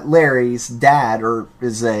out that Larry's dad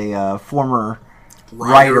is a former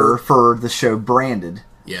writer for the show Branded.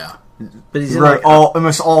 Yeah. But he's in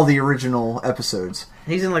almost all the original episodes.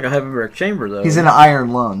 He's in like a hyperbaric chamber, though. He's in an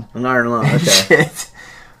iron lung. An iron lung, okay. Shit.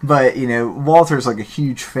 But, Walter's like a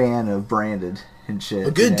huge fan of Branded and shit.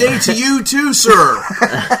 A good day to you, too, sir!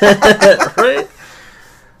 Right?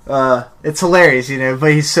 It's hilarious,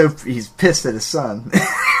 but he's pissed at his son.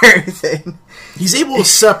 Everything. He's able to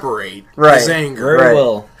separate his anger. Very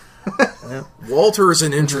well. Walter is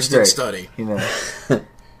an interesting study.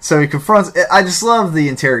 So he confronts. I just love the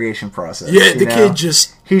interrogation process. Yeah, the kid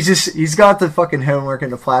he's got the fucking homework in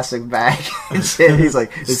the plastic bag and shit. He's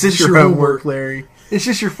like, "Is this your homework, Larry? Is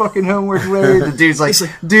this your fucking homework, Larry?" The dude's like,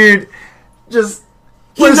 "Dude, just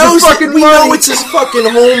he knows it. We know it's his fucking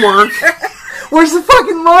homework. Where's the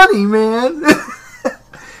fucking money, man?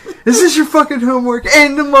 Is this your fucking homework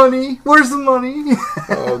and the money? Where's the money?"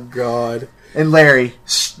 Oh God! And Larry,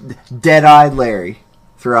 dead-eyed Larry.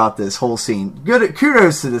 Throughout this whole scene.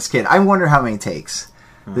 Kudos to this kid. I wonder how many takes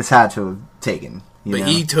this had to have taken. But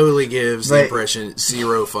he totally gives the impression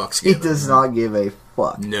zero fucks given. He does not give a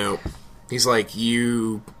fuck. No. He's like,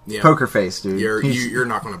 poker face, dude. You're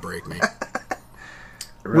not going to break me.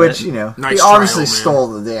 Which, nice he obviously stole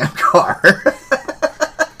the damn car.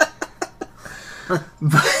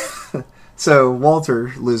 So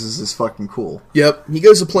Walter loses his fucking cool. Yep, he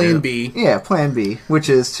goes to Plan B. Yeah, Plan B, which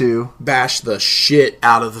is to bash the shit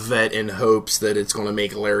out of the vet in hopes that it's going to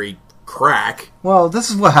make Larry crack. Well, this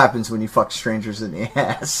is what happens when you fuck strangers in the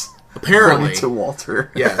ass. Apparently. To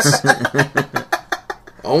Walter. Yes.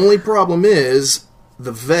 Only problem is,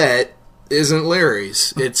 the vet isn't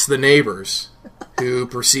Larry's. It's the neighbor's, who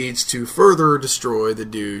proceeds to further destroy the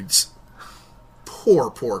dude's poor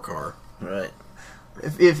car. Right.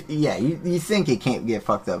 You think it can't get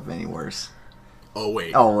fucked up any worse. Oh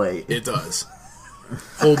wait. It does.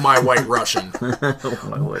 Hold my white Russian.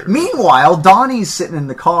 Meanwhile, Donnie's sitting in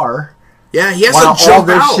the car. Yeah, he has to jump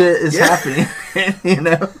out. All this shit is happening,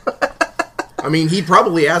 I mean, he'd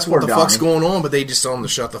probably ask what the fuck's going on, but they just tell him to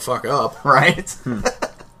shut the fuck up. Right?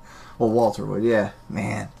 Well, Walter would, yeah.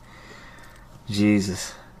 Man.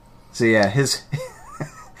 Jesus. So yeah, his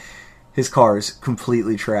car is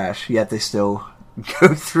completely trash, yet they still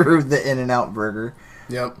go through the In-N-Out burger.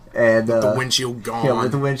 Yep. And with the windshield gone. Yeah,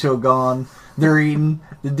 with the windshield gone. They're eating.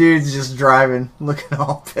 The dude's just driving, looking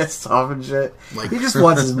all pissed off and shit. He just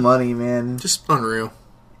wants his money, man. Just unreal.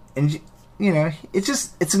 And,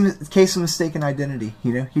 it's a case of mistaken identity,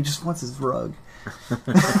 He just wants his rug.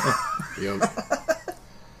 Yep.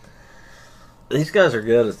 These guys are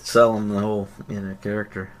good at selling the whole,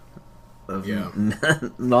 character of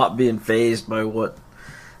not being fazed by what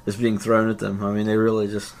is being thrown at them. I mean, they really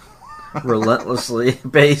just relentlessly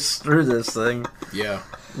pace through this thing. Yeah.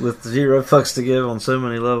 With zero fucks to give on so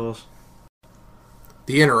many levels.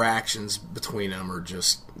 The interactions between them are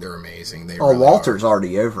they're amazing. They really Walter's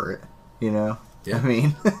already over it, Yeah. I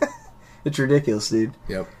mean, it's ridiculous, dude.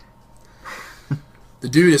 Yep. The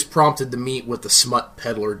dude is prompted to meet with the smut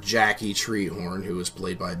peddler Jackie Treehorn, who was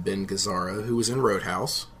played by Ben Gazzara, who was in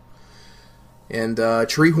Roadhouse. And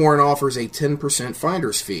Treehorn offers a 10%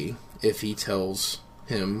 finder's fee if he tells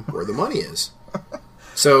him where the money is.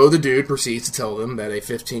 So the dude proceeds to tell them that a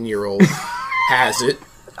 15-year-old has it,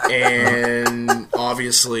 and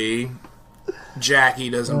obviously Jackie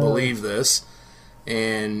doesn't believe this,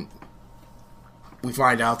 and we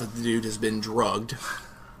find out that the dude has been drugged.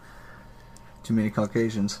 Too many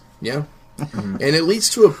Caucasians. Yeah. And it leads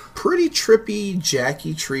to a pretty trippy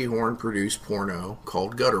Jackie Treehorn produced porno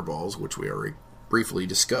called Gutterballs, which we already briefly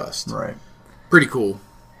discussed. Right. Pretty cool.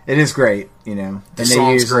 It is great, And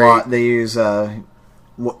They use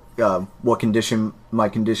what condition my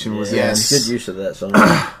condition was Yes. in. Good use of that song.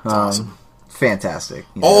 Awesome. Fantastic.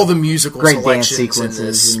 You All know. the musical Great dance selections sequences in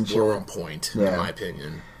this and were shit. on point, Yeah. in my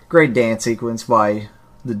opinion. Great dance sequence by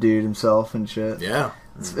the dude himself and shit. Yeah.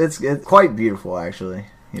 It's quite beautiful, actually.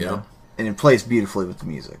 You Yeah. know? And it plays beautifully with the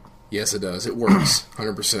music. Yes, it does. It works.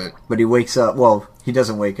 100%. But he wakes up. Well, he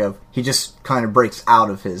doesn't wake up. He just kind of breaks out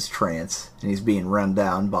of his trance, and he's being run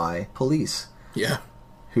down by police, Yeah.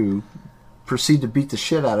 who proceed to beat the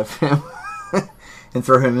shit out of him and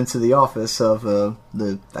throw him into the office of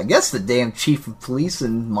I guess the damn chief of police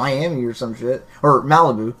in Miami or some shit, or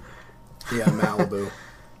Malibu, Yeah, Malibu.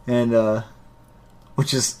 and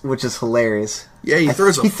which is hilarious. Yeah, he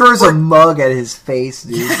throws a mug at his face,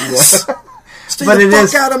 dude. Stay But the it fuck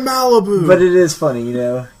is- out of Malibu! But it is funny, you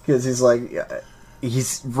know, because he's like,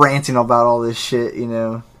 he's ranting about all this shit, you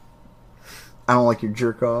know. I don't like your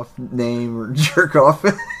jerk off name or jerk off.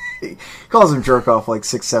 He calls him jerk off like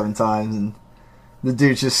 6-7 times, and the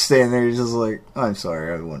dude's just standing there, he's just like, I'm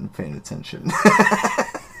sorry, I wasn't paying attention.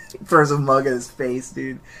 He throws a mug at his face,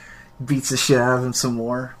 dude. Beats the shit out of him some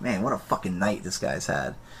more. Man, what a fucking night this guy's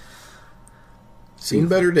had. Seen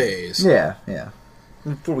better days. Yeah, yeah.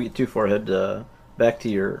 Before we get too far ahead, back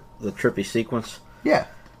to the trippy sequence. Yeah.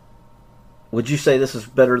 Would you say this is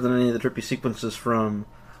better than any of the trippy sequences from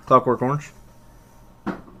Clockwork Orange?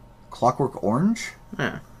 Clockwork Orange?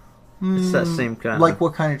 Yeah. It's that same kind Like of...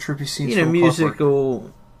 what kind of trippy scenes? You know, from Clockwork?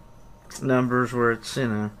 musical numbers where it's, you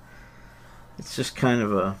know... It's just kind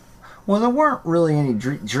of a... Well, there weren't really any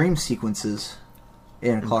dream sequences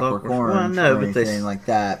in Clockwork Clockwork- Orange well, no, or but they- anything like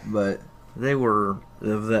that, but They were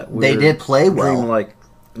of that they weird did play well. dreamlike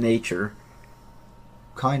nature.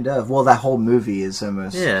 Kind of. Well, that whole movie is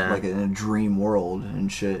almost Yeah. like in a dream world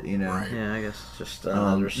and shit, you know. Right. Yeah, I guess it's just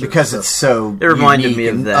another sort of Because stuff. it's so It reminded unique me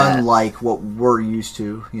of and that. unlike what we're used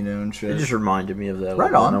to, you know, and shit. It just reminded me of that. a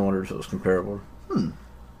Right little bit, on. and I wondered if it was comparable.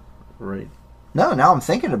 Right. No, now I'm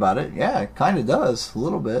thinking about it. Yeah, it kind of does. A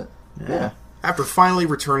little bit. Yeah. After finally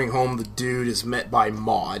returning home, the dude is met by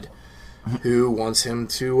Maud, who wants him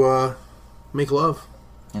to make love.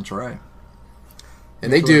 That's right.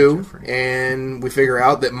 And they That's right, do, Jeffrey. and we figure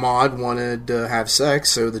out that Maud wanted to have sex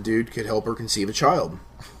so the dude could help her conceive a child.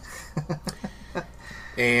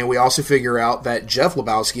 And we also figure out that Jeff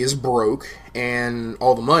Lebowski is broke, and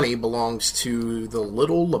all the money belongs to the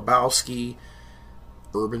Little Lebowski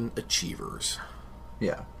Urban Achievers.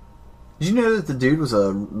 Yeah. Did you know that the dude was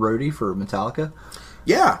a roadie for Metallica?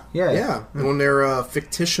 Yeah, Yeah. yeah. On their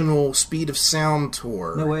fictional Speed of Sound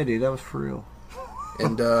tour. No way, dude. That was for real.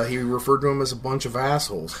 And he referred to them as a bunch of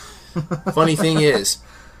assholes. Funny thing is,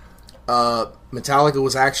 Metallica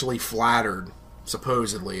was actually flattered,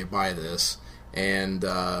 supposedly, by this. And,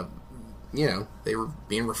 you know, they were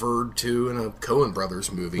being referred to in a Coen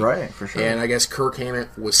Brothers movie. Right, for sure. And I guess Kirk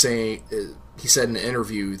Hammett was saying, he said in an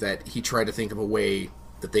interview that he tried to think of a way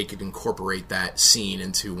that they could incorporate that scene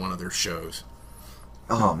into one of their shows.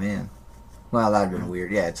 Oh, man. Well, that would have been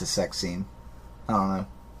weird. Yeah, it's a sex scene. I don't know.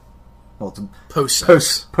 Well, it's a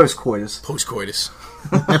Post-sex. post-coitus. Post-coitus.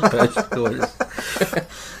 Post-coitus.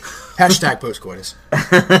 Hashtag post-coitus.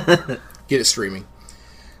 Get it streaming.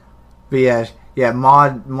 But yeah,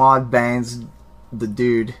 Maud bangs the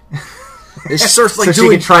dude. And she starts like so she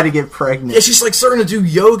doing... can try to get pregnant. Yeah, she's like starting to do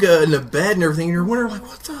yoga in the bed and everything, and you're wondering, like,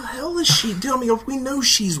 what the hell is she doing? I mean, we know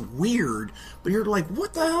she's weird, but you're like,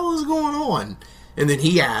 what the hell is going on? And then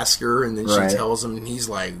he asks her, and then Right. she tells him, and he's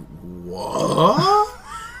like, what?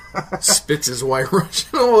 Spits his white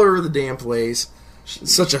Russian all over the damn place.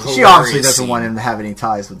 It's such a hilarious She obviously doesn't scene. want him to have any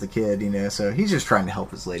ties with the kid, you know, so he's just trying to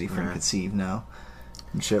help his lady friend conceive now.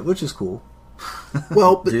 And shit, which is cool.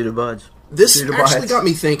 Well, but Due to buds. this Due to actually bias. got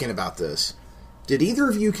me thinking about this. Did either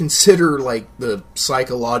of you consider, like, the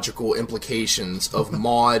psychological implications of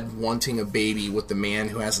Maud wanting a baby with the man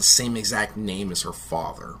who has the same exact name as her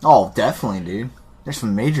father? Oh, definitely, dude. There's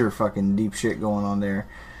some major fucking deep shit going on there.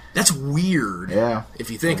 That's weird. Yeah.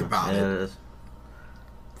 If you think about Yeah, it. it is.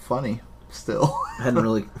 Funny, still. I hadn't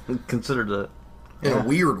really considered that. In Yeah. a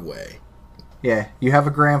weird way. Yeah, you have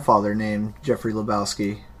a grandfather named Jeffrey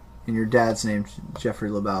Lebowski, and your dad's named Jeffrey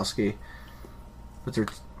Lebowski, but they're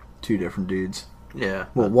two different dudes. Yeah.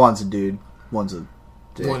 Well, one's a dude, one's a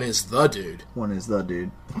dick. One is the dude. One is the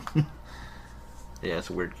dude. Yeah,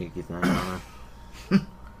 it's a weird kinky thing. I don't know.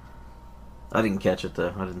 I didn't catch it,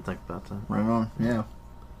 though. I didn't think about that. Right on, yeah.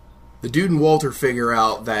 The dude and Walter figure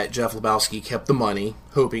out that Jeff Lebowski kept the money,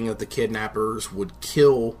 hoping that the kidnappers would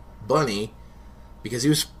kill Bunny, because he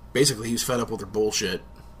was fed up with her bullshit,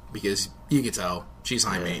 because you could tell, she's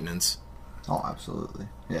high maintenance. Oh, absolutely.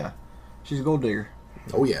 Yeah. She's a gold digger.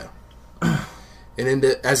 Oh, yeah. And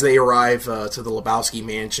as they arrive to the Lebowski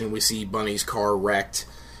mansion, we see Bunny's car wrecked,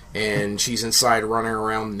 and she's inside running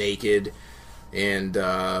around naked. And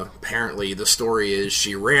apparently the story is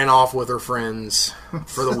she ran off with her friends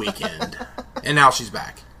for the weekend. And now she's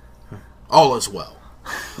back. All is well.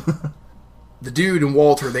 The dude and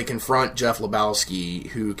Walter, they confront Jeff Lebowski,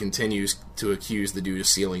 who continues to accuse the dude of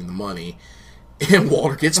stealing the money. And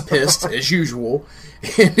Walter gets pissed, as usual,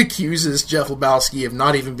 and accuses Jeff Lebowski of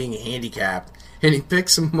not even being handicapped. And he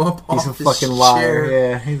picks him up off his fucking liar. chair.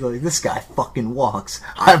 Yeah, he's like, this guy fucking walks.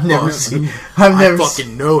 I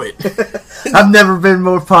fucking know it. I've never been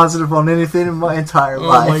more positive on anything in my entire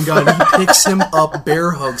life. Oh my god, he picks him up, bear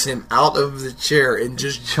hugs him out of the chair, and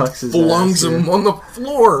just chucks his flungs ass, him on the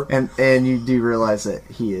floor. And you do realize that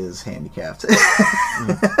he is handicapped.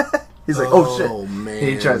 He's like, oh shit. Man.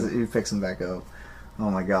 And he picks him back up. Oh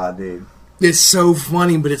my god, dude. It's so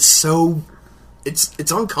funny, but it's so...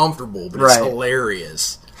 It's uncomfortable, but it's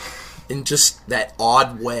hilarious. In just that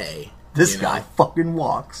odd way. This guy fucking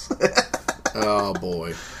walks. Oh,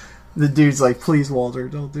 boy. The dude's like, please, Walter,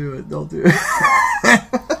 don't do it. Don't do it.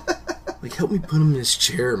 Like, help me put him in his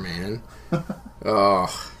chair, man.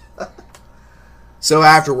 Oh. So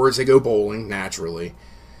afterwards, they go bowling, naturally.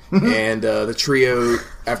 And the trio,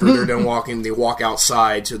 after they're done walking, they walk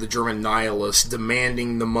outside to the German nihilists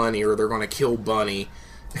demanding the money or they're going to kill Bunny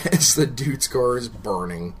as the dude's car is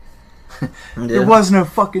burning. There was no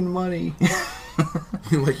fucking money.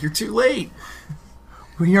 You're like, you're too late.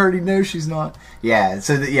 We already know she's not. Yeah,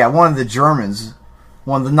 so one of the Germans,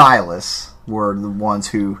 one of the nihilists, were the ones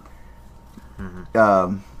who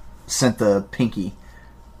sent the pinky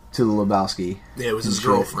to the Lebowski. Yeah, it was his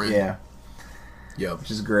girlfriend. Yeah. Yep.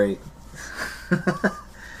 Which is great.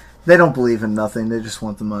 They don't believe in nothing. They just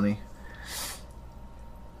want the money.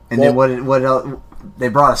 And then what else? They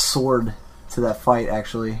brought a sword to that fight,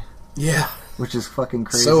 actually. Yeah. Which is fucking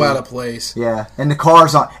crazy. So out of place. Yeah. And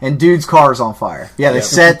dude's car's on fire. Yeah, they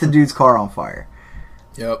set the dude's car on fire.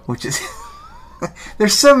 Yep. Which is...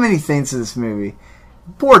 There's so many things to this movie.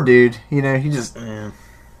 Poor dude. He just... Yeah.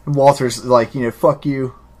 Walter's like, fuck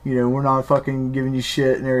you. We're not fucking giving you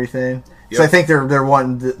shit and everything. Yep. So I think they're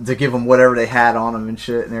wanting to give him whatever they had on him and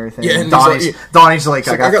shit and everything. Yeah, and and Donnie's like,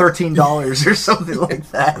 I got $13 or something like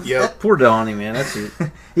that. Yep. Poor Donnie, man. That's it.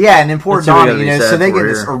 Yeah, and then poor That's what we Donnie, gotta be so sad they for get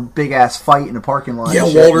this here. big ass fight in the parking lot. Yeah,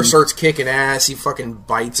 and shit, Walter and- starts kicking ass. He fucking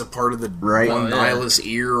bites a part of the one nihilist's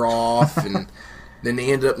ear off, and then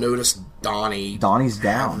they end up noticing Donnie's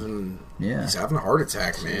down. He's having a heart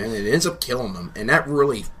attack, man. And it ends up killing him, and that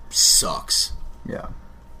really sucks. Yeah.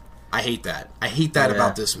 I hate that. I hate that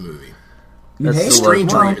about this movie. You hate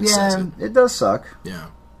Stranger it? even says it. It does suck. Yeah.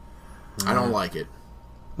 I don't like it.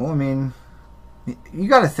 Well, I mean, you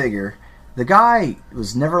got to figure the guy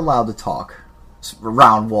was never allowed to talk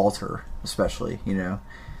around Walter, especially.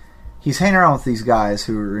 He's hanging around with these guys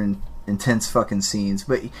who are in intense fucking scenes,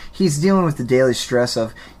 but he's dealing with the daily stress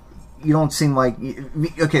of. You don't seem like...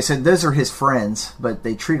 Okay, so those are his friends, but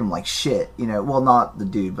they treat him like shit. Well, not the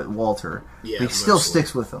dude, but Walter. Yeah, but he still mostly.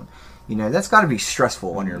 sticks with them. That's got to be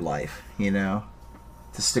stressful in your life, to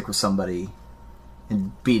stick with somebody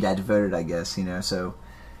and be that devoted, I guess, So,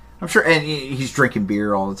 I'm sure... And he's drinking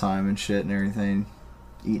beer all the time and shit and everything.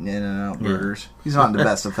 Eating In-N-Out burgers. He's not in the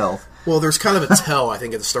best of health. Well, there's kind of a tell, I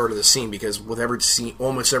think, at the start of the scene, because with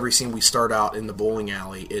almost every scene we start out in the bowling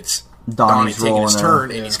alley, it's... Donnie taking his turn,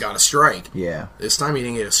 and he's got a strike. Yeah. This time he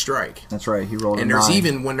didn't get a strike. That's right, he rolled And a there's 9.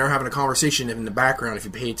 even, when they're having a conversation in the background, if you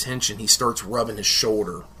pay attention, he starts rubbing his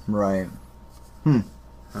shoulder. Right.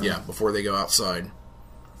 Yeah, before they go outside.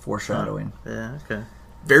 Foreshadowing. Yeah, okay.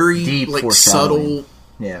 Very, Deep subtle foreshadowing.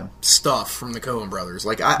 Yeah. stuff from the Coen brothers.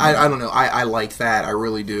 Like, I don't know, I like that, I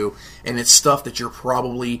really do. And it's stuff that you're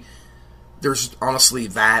probably... There's honestly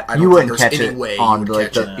that, I don't think wouldn't there's catch any it way on you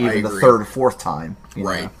would catch it. even I the agree. third or fourth time.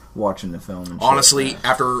 Right. Watching the film and shit. Honestly,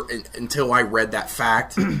 until I read that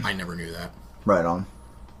fact, I never knew that. Right on.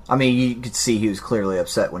 I mean, you could see he was clearly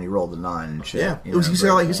upset when he rolled the 9 and shit. Yeah, you it was.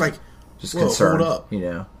 know, He's like, just whoa, concerned. hold up.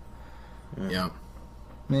 Yeah.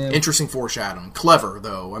 Interesting foreshadowing. Clever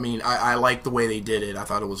though. I mean, I like the way they did it. I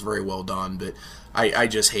thought it was very well done. But I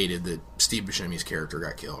just hated that Steve Buscemi's character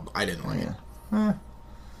got killed. I didn't like it.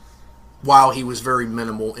 While he was very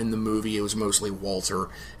minimal in the movie, it was mostly Walter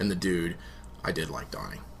and the dude. I did like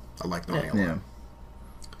Donnie. I like Donnie a lot. Yeah.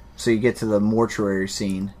 So you get to the mortuary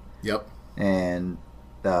scene. Yep. And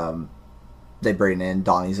they bring in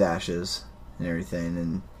Donnie's ashes and everything,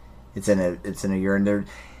 and it's in a urine. There,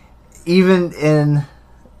 even in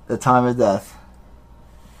the time of death,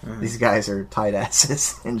 these guys are tight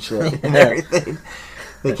asses and shit and everything.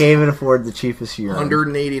 They can't even afford the cheapest urine.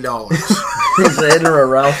 $180. Is Andrew a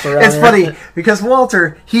Ralph around It's here? funny because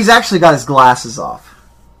Walter, he's actually got his glasses off.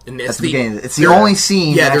 And At the beginning. It's the only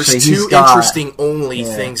scene. Yeah, actually, there's he's two got, interesting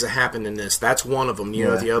things that happen in this. That's one of them. You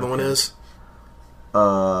know what the other one is?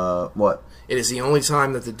 What? It is the only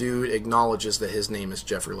time that the dude acknowledges that his name is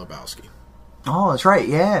Jeffrey Lebowski. Oh, that's right.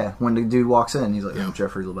 Yeah, when the dude walks in, he's like, "I'm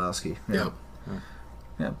Jeffrey Lebowski." Yeah.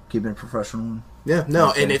 Yeah, keeping it professional. Yeah,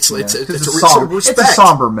 no, and it's a respect. It's a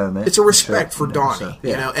somber moment. It's a respect for Donnie, so,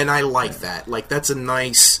 you know, and I like that. Like, that's a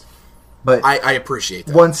nice. But I appreciate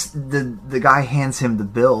that. Once the guy hands him the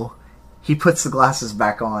bill, he puts the glasses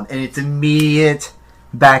back on, and it's immediate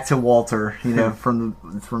back to Walter. You know, from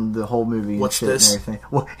the whole movie. And What's shit this? And everything.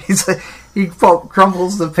 Well, he's like, he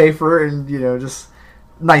crumbles the paper and just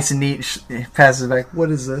nice and neat passes it back.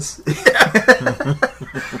 What is this?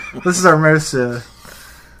 This is our most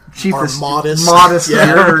cheapest, modest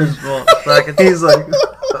urine. He's like,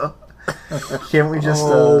 can't we just?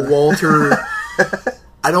 Walter.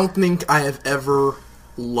 I don't think I have ever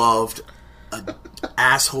loved an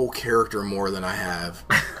asshole character more than I have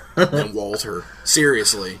than Walter.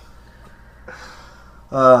 Seriously.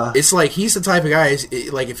 It's like he's the type of guy.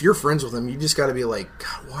 Like if you're friends with him, you just got to be like,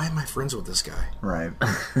 God, why am I friends with this guy? Right,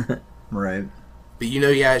 right. But you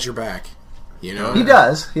know, he has your back. You know, he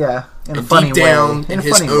does. Yeah, in a funny deep down, way. in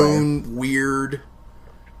his own weird,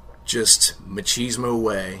 just machismo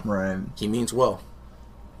way, right? He means well.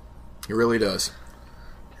 He really does.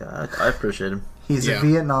 Yeah, I appreciate him. He's a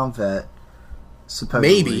Vietnam vet,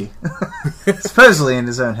 supposedly. Maybe. Supposedly in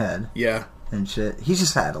his own head. Yeah. And shit. He's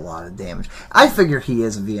just had a lot of damage. I figure he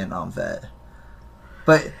is a Vietnam vet.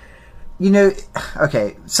 But,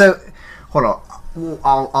 okay, so, hold on.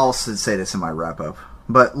 I'll also say this in my wrap-up.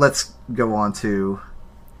 But let's go on to...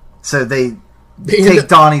 So they take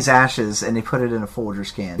Donnie's ashes and they put it in a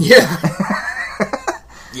Folgers can. Yeah.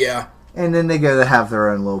 Yeah. And then they go to have their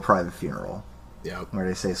own little private funeral. Yeah. Where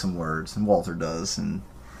they say some words, and Walter does, and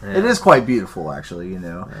it is quite beautiful, actually,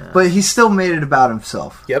 Yeah. But he still made it about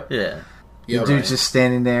himself. Yep. Yeah. The dude's just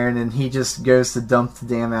standing there, and then he just goes to dump the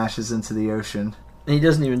damn ashes into the ocean. And he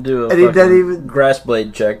doesn't even do a grass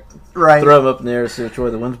blade check. Right. Throw him up in the air to see which way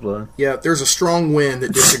the wind's blowing. Yeah, there's a strong wind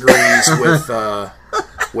that disagrees with the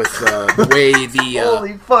way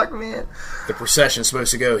Holy fuck, man. The procession's supposed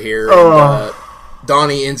to go here. And,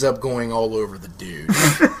 Donnie ends up going all over the dude.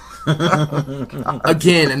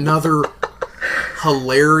 Again, another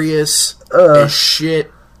hilarious as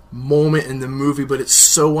shit moment in the movie, but it's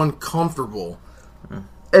so uncomfortable.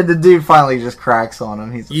 And the dude finally just cracks on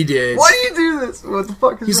him. You did. Why do you do this? What the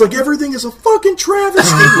fuck is He's like, everything is a fucking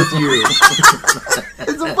travesty with you.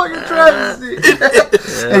 It's a fucking travesty.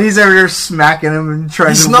 And he's over there smacking him and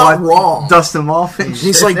trying he's to not wrong. Dust him off. And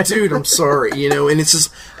he's like, dude, I'm sorry. And it's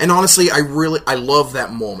just, and honestly, I love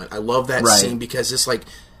that moment. I love that scene because it's like,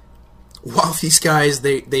 while these guys,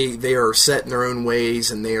 they are set in their own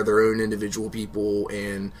ways and they are their own individual people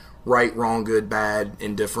and right, wrong, good, bad,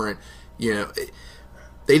 indifferent,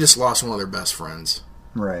 they just lost one of their best friends.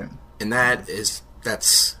 Right. And that's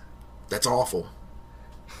awful.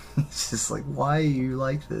 It's just like, why are you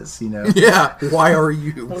like this, Yeah, why are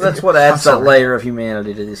you? Well, that's what adds that layer of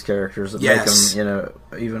humanity to these characters that make Yes. them,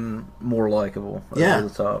 even more likable Yeah. over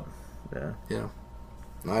the top. Yeah. Yeah.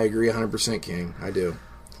 I agree 100%, King. I do.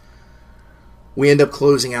 We end up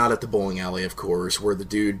closing out at the bowling alley, of course, where the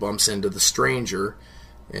dude bumps into the stranger.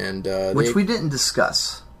 And which we didn't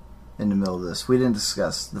discuss in the middle of this. We didn't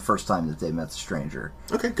discuss the first time that they met the stranger.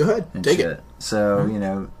 Okay, go ahead. Take it. So,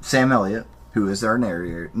 Sam Elliott, who is our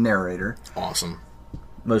narrator. Awesome.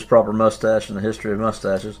 Most proper mustache in the history of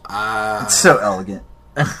mustaches. It's so elegant.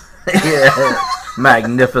 Yeah.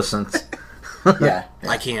 Magnificent. Yeah.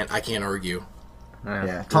 I can't argue.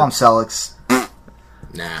 Yeah. Tom Selleck's.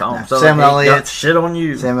 Nah. Sam Elliott. Shit on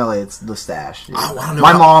you. Sam Elliott's mustache. Yeah. I want to know.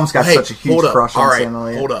 My mom's got such a huge crush on Sam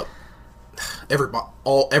Elliott. Hold up.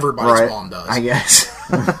 Everybody's mom does. I guess.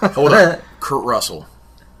 Hold up. Kurt Russell.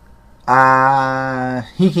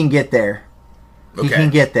 He can get there. Okay. He can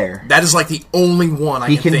get there. That is like the only one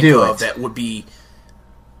I can think do of it. that would be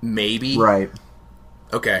maybe. Right.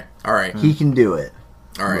 Okay. All right. He can do it.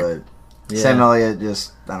 All right. But Sam Elliott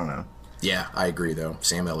just, I don't know. Yeah, I agree though.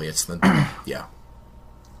 Sam Elliott's the yeah.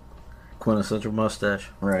 Quintessential mustache.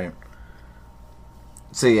 Right.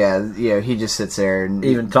 So yeah, he just sits there and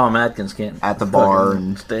even Tom Atkins can't at the bar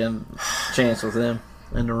and stand chance with him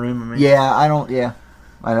in the room. I mean,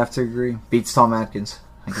 I'd have to agree. Beats Tom Atkins,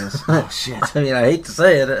 I guess. Oh shit! I mean, I hate to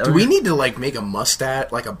say it. Do we need to make a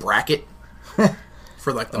mustache, like a bracket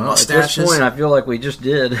for the mustaches? At this point, I feel like we just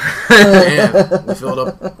did. Yeah, we filled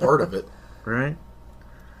up part of it, right?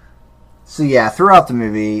 So yeah, throughout the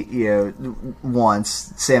movie,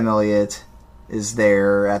 once Sam Elliott is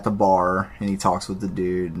there at the bar and he talks with the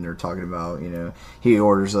dude, and they're talking about, he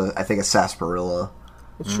orders I think a sarsaparilla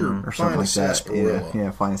or something like that.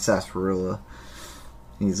 Yeah, find a sarsaparilla.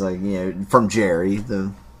 He's like, from Jerry,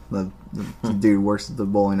 the dude works at the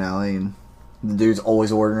bowling alley, and the dude's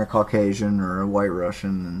always ordering a Caucasian or a White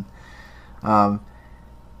Russian, and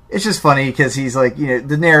it's just funny because he's like,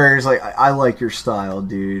 the narrator's like, I like your style,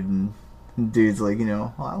 dude, and the dude's like,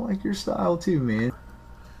 I like your style too, man.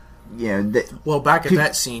 Well, back at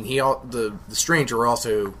that scene, the stranger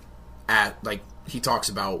also he talks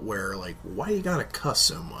about where, like, why you gotta cuss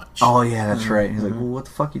so much? Oh yeah, that's right. He's like, well, what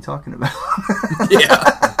the fuck you talking about? Yeah,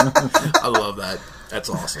 I love that. That's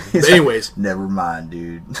awesome. But anyways, like, never mind,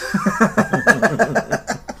 dude.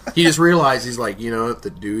 He just realized, he's like,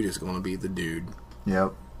 the dude is going to be the dude.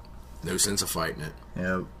 Yep. No sense of fighting it.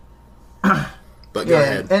 Yep. But go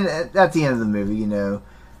ahead. And at the end of the movie,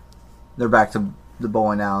 they're back to the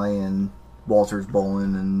bowling alley, and Walter's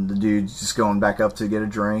bowling, and the dude's just going back up to get a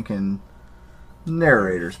drink, and the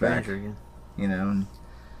narrator's back. And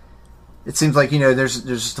it seems like, there's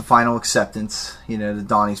just a final acceptance, that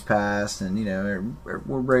Donnie's passed, and,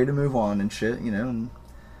 we're ready to move on and shit, and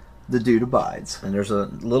the dude abides. And there's a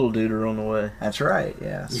little duder on the way. That's right,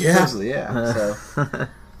 yeah. Supposedly, yeah. So,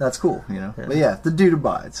 that's cool, Yeah. But yeah, the dude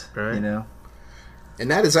abides, right. And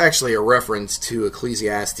that is actually a reference to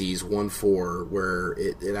Ecclesiastes 1:4, where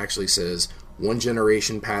it actually says, one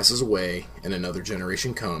generation passes away, and another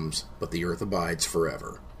generation comes, but the earth abides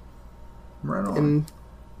forever. Right on. And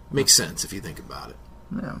makes sense if you think about it.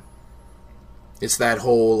 Yeah. It's that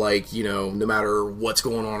whole, like, no matter what's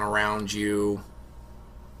going on around you,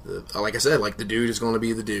 like I said, like, the dude is going to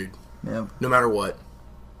be the dude. Yeah. No matter what.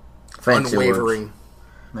 Fancy unwavering.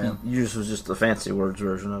 Words. Yeah. Yours was just the fancy words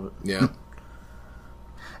version of it. Yeah.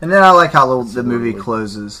 And then I like how the movie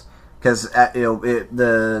closes, because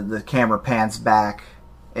the camera pans back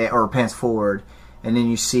or pans forward, and then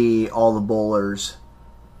you see all the bowlers.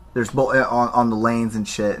 There's on the lanes and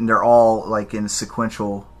shit, and they're all like in a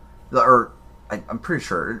sequential, or I'm pretty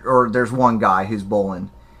sure, or there's one guy who's bowling,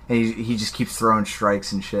 and he just keeps throwing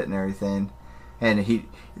strikes and shit and everything, and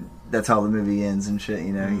that's how the movie ends and shit.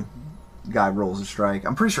 Guy rolls a strike.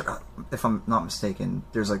 I'm pretty sure, if I'm not mistaken,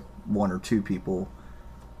 there's like one or two people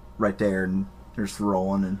right there, and they're just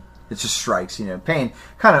rolling, and it's just strikes, paying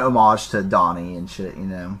kind of homage to Donnie and shit,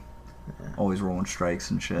 always rolling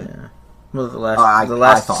strikes and shit. Yeah. Well, the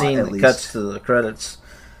last scene that cuts to the credits,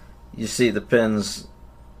 you see the pins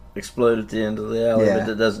explode at the end of the alley, but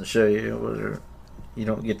it doesn't show you whether you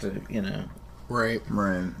don't get to, right,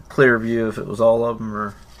 clear view if it was all of them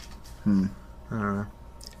or I don't know.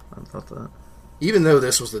 I thought that. Even though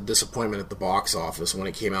this was the disappointment at the box office when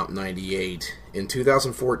it came out in '98, in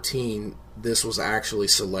 2014, this was actually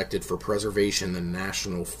selected for preservation in the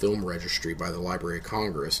National Film Registry by the Library of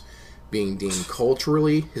Congress, being deemed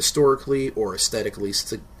culturally, historically, or aesthetically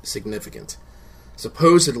significant.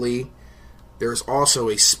 Supposedly, there's also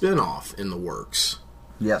a spin-off in the works.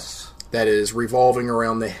 Yes. That is revolving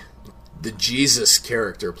around the Jesus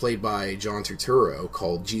character played by John Turturro,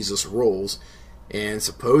 called Jesus Rolls, and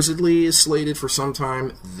supposedly is slated for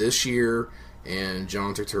sometime this year, and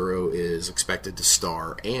John Turturro is expected to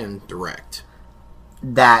star and direct.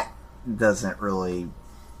 That doesn't really...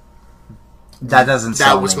 That doesn't sell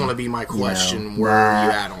me. That was going to be my question. Where are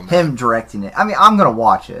you at on that? Him directing it. I mean, I'm going to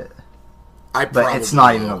watch it. But it's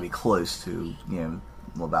not even going to be close to,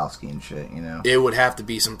 Lebowski and shit, It would have to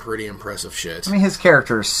be some pretty impressive shit. I mean, his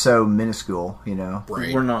character is so minuscule,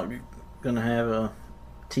 Right. We're not going to have a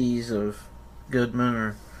tease of Goodman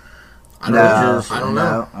or... I don't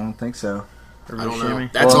know. I don't think so. I don't know.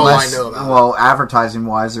 That's all I know about it. Well,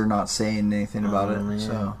 advertising-wise, they're not saying anything about it. Yeah.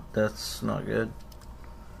 So That's not good.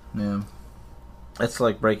 Yeah. It's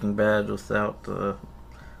like Breaking Bad without the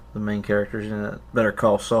main characters in it. Better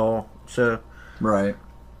Call Saul show. Right.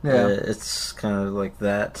 Yeah. It's kind of like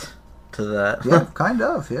that to that. Yeah, kind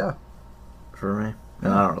of, yeah. For me.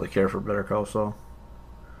 And I don't really care for Better Call Saul.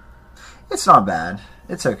 It's not bad.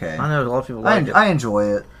 It's okay. I know a lot of people like it. I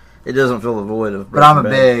enjoy it. It doesn't fill the void of Breaking Bad. But I'm a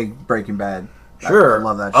big Breaking Bad. Sure. I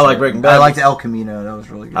love that I like Breaking Bad. I liked El Camino. That was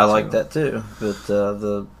really good. I like that too. But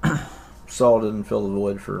the Saul didn't fill the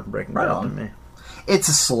void for Breaking Bad to me. It's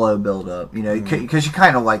a slow build-up, because you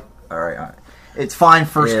kind of like, all right. It's fine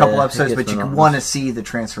first couple episodes, but you want to see the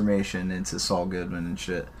transformation into Saul Goodman and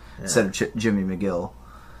shit instead of Jimmy McGill.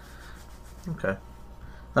 Okay.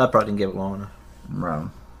 I probably didn't give it long enough. Right.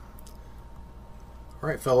 All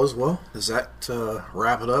right, fellas. Well, does that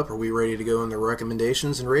wrap it up? Are we ready to go into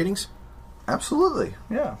recommendations and ratings? Absolutely.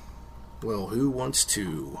 Yeah. Well, who wants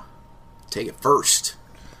to take it first.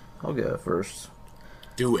 I'll go first.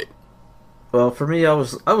 Do it. Well, for me, I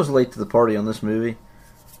was late to the party on this movie.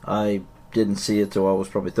 I didn't see it till I was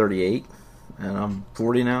probably 38, and I'm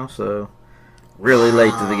 40 now, so really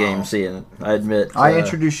late to the game seeing it. I admit. I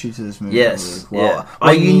introduced you to this movie. Yes. Well,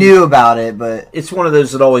 you knew about it, but it's one of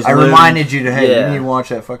those that always. I reminded you to, hey, you need to watch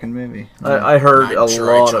that fucking movie. I heard a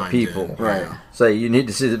lot of people right say you need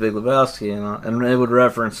to see The Big Lebowski, and they would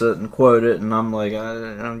reference it and quote it, and I'm like, I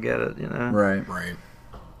don't get it, Right.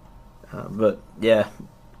 But yeah,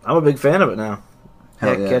 I'm a big fan of it now.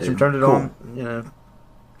 Ketchum turned it on.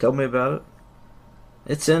 Tell me about it.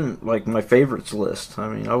 It's in like my favorites list. I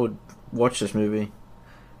mean, I would watch this movie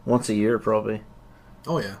once a year probably.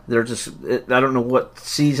 Oh yeah. They're just I don't know what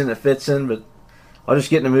season it fits in, but I'll just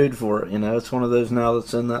get in the mood for it. It's one of those now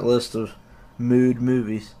that's in that list of mood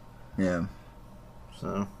movies. Yeah.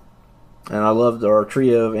 So, and I loved our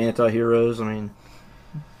trio of anti-heroes. I mean,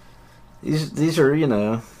 these are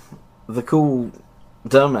the cool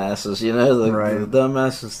dumbasses. The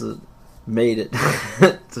dumbasses that made it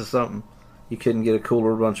to something. You couldn't get a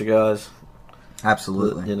cooler bunch of guys.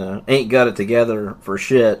 Absolutely. That, ain't got it together for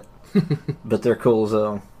shit, but they're cool as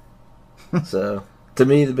hell. So, to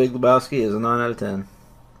me, The Big Lebowski is a 9 out of 10.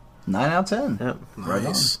 9 out of 10. Yep.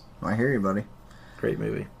 Nice. I hear you, buddy. Great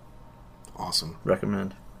movie. Awesome.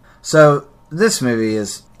 Recommend. So, this movie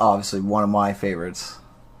is obviously one of my favorites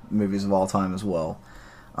movies of all time as well.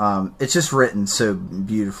 It's just written so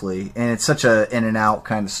beautifully, and it's such a in and out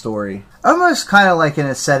kind of story. Almost kind of like in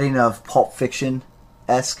a setting of Pulp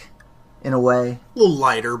Fiction-esque, in a way. A little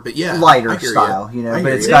lighter, but yeah. Lighter style, but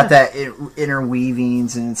it's got that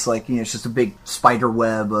interweavings, and it's like, it's just a big spider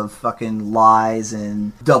web of fucking lies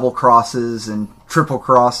and double crosses and triple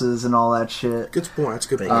crosses and all that shit. Good point. That's a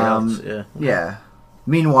good point. Yeah.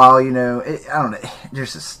 Meanwhile, I don't know,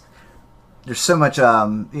 there's so much,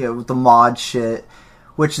 with the mod shit,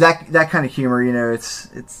 which that kind of humor,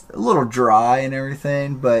 it's a little dry and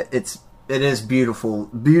everything, but it is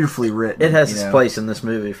beautifully written. It has its place in this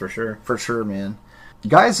movie for sure. For sure, man.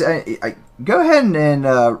 Guys, I go ahead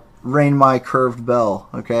and ring my curved bell,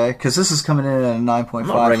 okay? Because this is coming in at a 9.5 I'm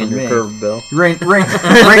not ringing your curved bell. Ring.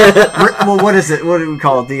 Well, what is it? What do we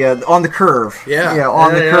call it? The on the curve. Yeah.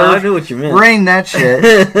 On the curve. I knew what you meant. Ring that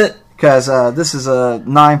shit. Because this is a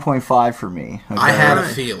 9.5 for me. Okay? I had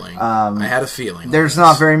a feeling. There's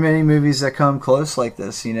not very many movies that come close like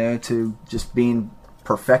this, to just being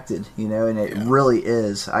perfected, and it really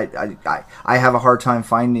is. I have a hard time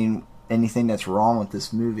finding anything that's wrong with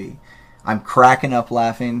this movie. I'm cracking up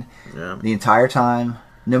laughing the entire time,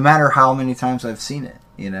 no matter how many times I've seen it,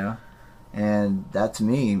 And that, to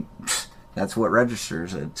me, that's what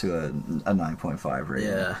registers it to a 9.5 rating.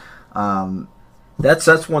 Yeah.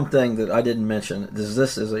 That's one thing that I didn't mention. This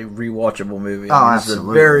is a rewatchable movie. Oh, absolutely. It's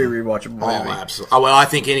a very rewatchable movie. Oh, absolutely. Well, I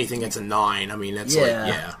think anything that's a 9. I mean, that's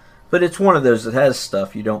But it's one of those that has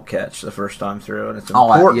stuff you don't catch the first time through, and it's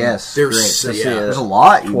important. Yes, there's a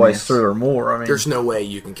lot twice through or more. I mean, there's no way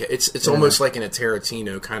you can catch. It's almost like in a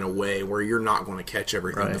Tarantino kind of way where you're not going to catch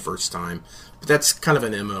everything the first time. But that's kind of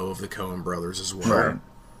an MO of the Coen brothers as well. Right.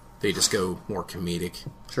 They just go more comedic,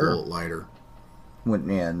 a little lighter.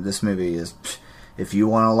 Man, this movie is, if you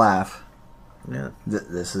want to laugh,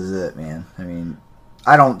 this is it, man. I mean,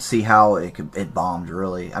 I don't see how it bombed,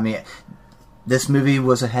 really. I mean, this movie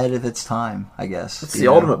was ahead of its time, I guess. It's the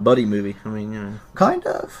ultimate buddy movie. I mean, Kind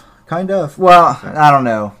of. Well, I don't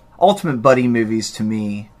know. Ultimate buddy movies, to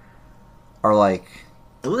me, are like...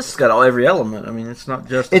 Well, this has got every element. I mean, it's not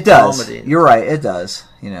just it does. Comedy. You're right, it does.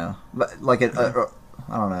 But like, I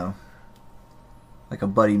don't know. Like a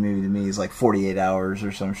buddy movie to me is like 48 Hours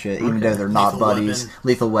or some shit, even though they're not buddies.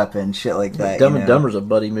 Lethal Weapon, shit like that. Dumb and Dumber's a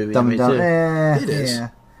buddy movie to me, too. It is. Yeah.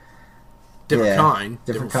 Different kind.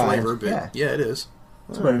 Different flavor, but yeah, it is.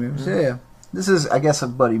 It's a buddy movie. Yeah. This is, I guess, a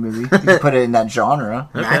buddy movie. You can put it in that genre.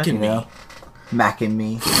 Mac and Me. Mac and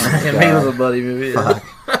Me. Mac and Me was a buddy movie. Fuck.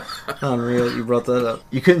 Unreal, you brought that up.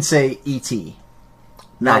 You couldn't say E.T.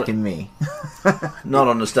 Mac and Me. Not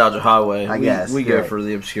on Nostalgia Highway. I guess. We go for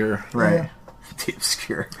the obscure. Right. The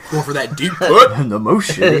obscure. Going for that deep cut. And the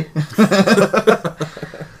most shitty.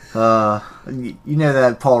 You know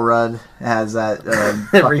that Paul Rudd has that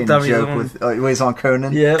fucking joke with when he's on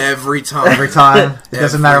Conan? Yeah. Every time. It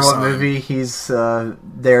doesn't matter what movie he's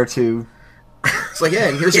there to. It's like,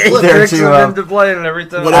 and here's a clip. There to play and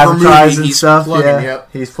everything. Whatever advertise movie and stuff. Plugging,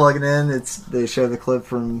 He's plugging in. They show the clip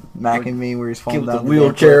from Mac and Me where he's falling down the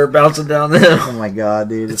wheelchair, bouncing down the hill. Oh my god,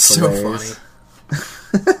 dude! It's so funny.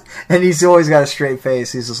 And he's always got a straight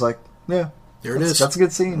face. He's just like, yeah, there it is. That's a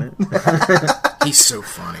good scene. He's so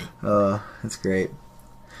funny. That's great.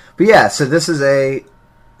 But yeah, so this is a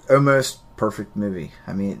almost perfect movie.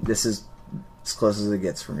 I mean, this is as close as it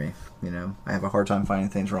gets for me. You know, I have a hard time finding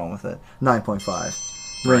things wrong with it.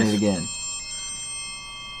 9.5. Run it again.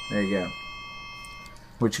 There you go.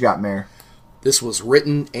 What you got, Mayor? This was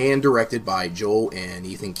written and directed by Joel and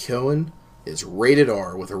Ethan Coen. It's rated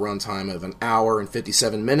R with a runtime of 1 hour and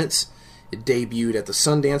 57 minutes. It debuted at the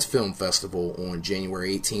Sundance Film Festival on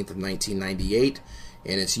January 18th of 1998,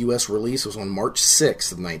 and its U.S. release was on March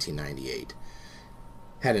 6th of 1998.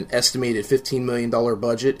 Had an estimated $15 million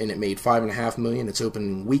budget, and it made $5.5 million its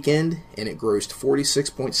opening weekend, and it grossed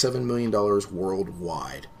 $46.7 million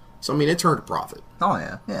worldwide. So, I mean, it turned a profit. Oh,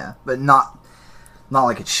 yeah. But not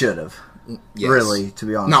like it should have. Yes. Really, to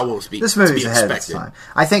be honest. Not what was this movie's ahead of its time.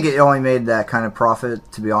 I think it only made that kind of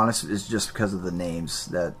profit, to be honest, is just because of the names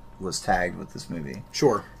that was tagged with this movie.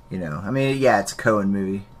 Sure. You know, I mean, yeah, it's a Coen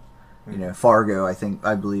movie. You know, Fargo,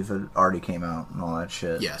 I believe it already came out and all that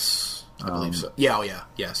shit. Yes, I believe so. Yeah,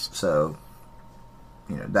 yes. So,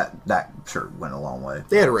 you know, that sure went a long way.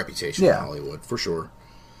 They had a reputation in Hollywood, for sure.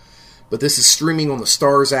 But this is streaming on the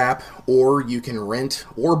Starz app, or you can rent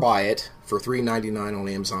or buy it for $3.99 on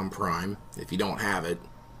Amazon Prime if you don't have it,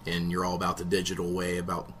 and you're all about the digital way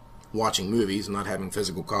about watching movies and not having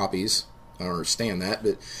physical copies. I don't understand that,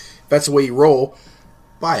 but if that's the way you roll,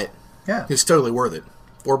 buy it. Yeah. It's totally worth it.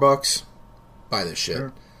 $4, buy this shit.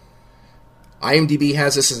 Sure. IMDb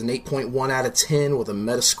has this as an 8.1 out of 10 with a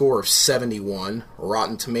Metascore of 71.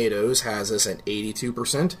 Rotten Tomatoes has this at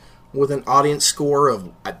 82% with an audience score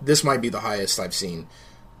of, this might be the highest I've seen,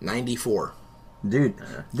 94. Dude,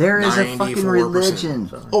 there is a fucking religion.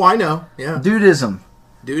 Oh, I know. Yeah. Dudism.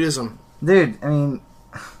 Dude, I mean,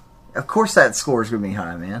 of course that score is going to be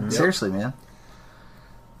high, man. Yep. Seriously, man.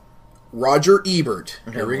 Roger Ebert.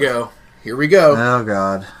 Here we go. Oh,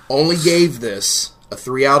 God. Only gave this a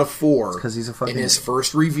 3 out of 4 because he's a fucking in his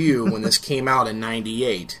first review when this came out in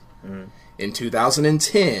 98. In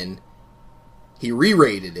 2010, he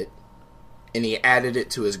re-rated it, and he added it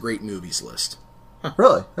to his great movies list.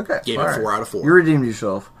 Really? Okay. Gave it 4 out of 4. You redeemed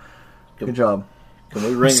yourself. Good job. Can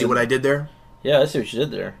we ring see what I did there? Yeah, I see what you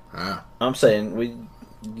did there. I'm saying we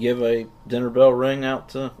give a dinner bell ring out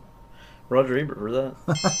to Roger Ebert for that.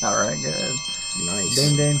 All right, good. Nice.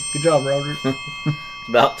 Ding, ding. Good job, Roger. It's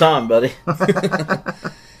about time, buddy.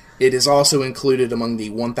 It is also included among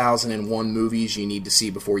the 1001 movies you need to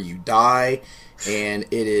see before you die, and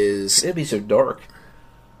it is... It'd be so dark.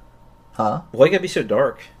 Huh? Why gotta be so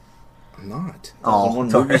dark? I'm not.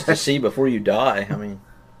 Movies to see before you die. I mean...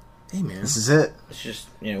 Hey, man. This is it. It's just,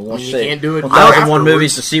 you can't do it 1001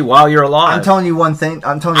 movies to see while you're alive. I'm telling you one thing.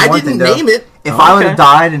 I didn't name it. If I would have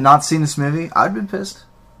died and not seen this movie, I'd have been pissed.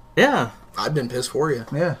 Yeah. I've been pissed for you.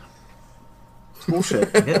 Yeah. It's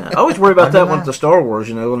bullshit. Yeah. I always worry about that with the Star Wars,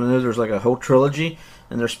 when I know there's like a whole trilogy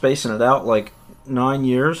and they're spacing it out like 9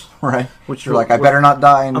 years. Right. Which you're like, I better not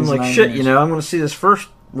die in I'm these like, 9 shit, years. I'm going to see this first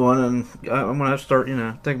one and I'm going to have to start,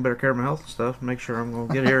 taking better care of my health and stuff. Make sure I'm going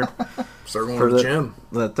to get here. Start going to the gym.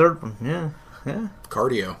 That third one, yeah.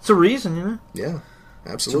 Cardio. It's a reason, Yeah,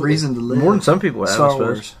 absolutely. It's a reason to live. More than some people have, Star I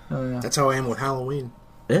suppose. Wars. Oh, yeah. That's how I am with Halloween.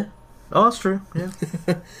 Yeah. Oh, that's true. Yeah.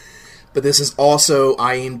 But this is also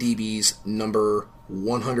IMDb's number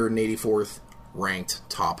 184th ranked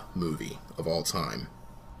top movie of all time.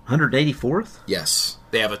 184th? Yes.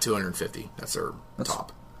 They have a 250. That's their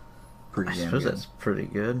top. Pretty I damn suppose good. that's pretty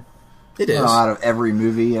good. It is. Out of every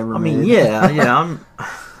movie ever made. I mean, yeah,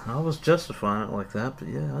 I was justifying it like that, but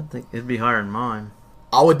yeah, I think it'd be higher than mine.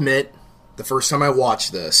 I'll admit, the first time I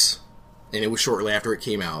watched this, and it was shortly after it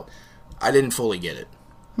came out, I didn't fully get it.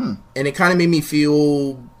 And it kind of made me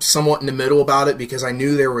feel somewhat in the middle about it because I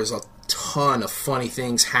knew there was a ton of funny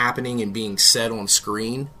things happening and being said on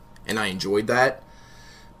screen, and I enjoyed that.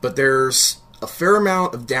 But there's a fair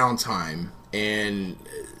amount of downtime and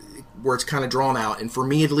where it's kind of drawn out, and for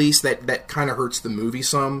me at least, that kind of hurts the movie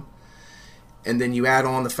some. And then you add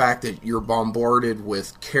on the fact that you're bombarded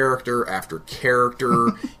with character after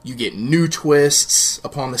character. You get new twists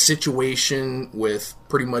upon the situation with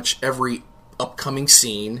pretty much every upcoming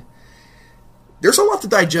scene. There's a lot to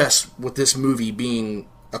digest with this movie being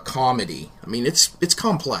a comedy. I mean, it's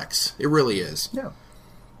complex. It really is. Yeah.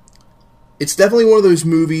 It's definitely one of those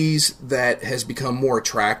movies that has become more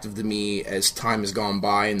attractive to me as time has gone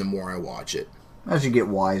by and the more I watch it. As you get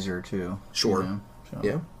wiser, too. Sure.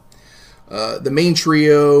 Yeah. The main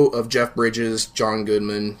trio of Jeff Bridges, John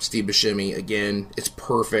Goodman, Steve Buscemi, again, it's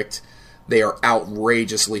perfect. They are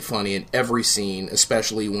outrageously funny in every scene,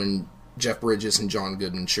 especially when Jeff Bridges and John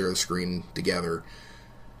Goodman share the screen together.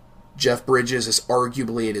 Jeff Bridges is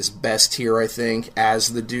arguably at his best here, I think,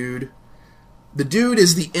 as the dude. The dude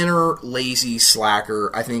is the inner lazy slacker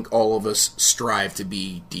I think all of us strive to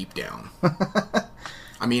be deep down.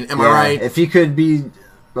 I mean, am I right? If he could be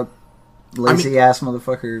a lazy ass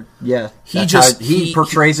motherfucker, he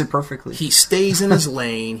portrays it perfectly. He stays in his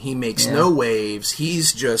lane. He makes no waves.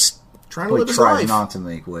 He's just trying to live his life. He tries not to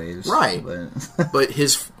make waves. Right. But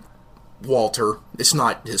his Walter, it's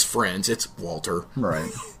not his friends, it's Walter.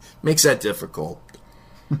 Right. Makes that difficult.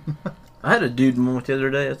 I had a dude moment the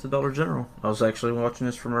other day at the Dollar General. I was actually watching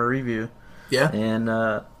this from our review. Yeah. And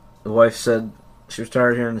the wife said she was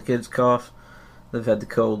tired of hearing the kids cough. They've had the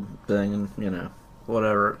cold thing and,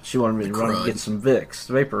 whatever. She wanted me to run and get some Vicks,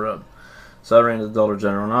 vapor rub. So I ran to the Dollar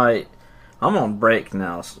General, and I'm on break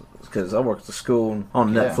now because I work at the school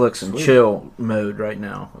on Netflix and chill mode right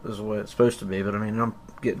now. Is the way it's supposed to be. But, I mean, I'm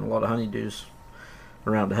getting a lot of honeydews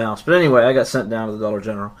around the house. But anyway, I got sent down to the Dollar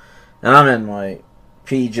General, and I'm in my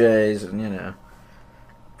PJs and,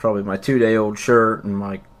 probably my 2-day-old shirt and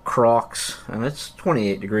my Crocs, and it's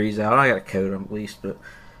 28 degrees out. I got a coat on at least, but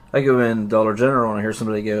I go in Dollar General and I hear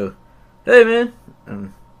somebody go, "Hey, man,"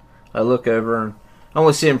 and I look over and I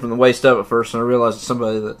only see him from the waist up at first, and I realize it's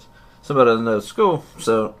somebody that I know at school.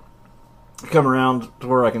 So I come around to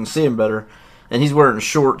where I can see him better, and he's wearing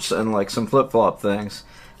shorts and like some flip flop things.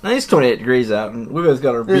 Now it's 28 degrees out, and we both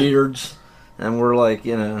got our beards, and we're like,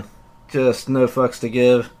 just no fucks to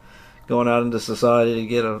give, going out into society to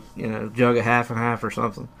get a jug of half and half or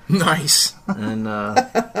something. Nice. And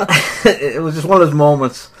it was just one of those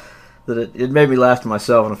moments that it made me laugh to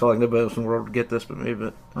myself, and I felt like nobody else in the world would get this but me.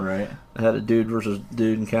 But right, I had a dude versus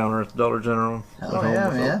dude encounter at the Dollar General. Oh yeah,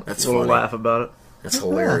 man. That's a little funny. Laugh about it. That's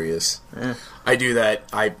hilarious. Yeah. I do that.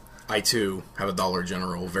 I too have a Dollar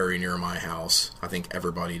General very near my house. I think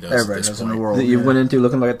everybody does. Everybody at this does point. in the world. That you went into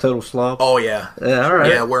looking like a total slob. Oh yeah. Yeah, all right.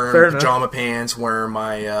 Yeah, Fair wearing enough. pajama pants, wearing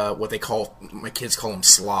my my kids call them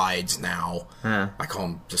slides now. Yeah. I call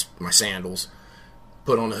them just my sandals.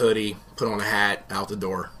 Put on a hoodie, put on a hat, out the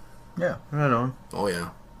door. Yeah. Right on. Oh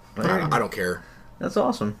yeah. There you go. I don't care. That's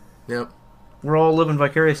awesome. Yep. We're all living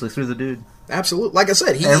vicariously through the dude. Absolutely. Like I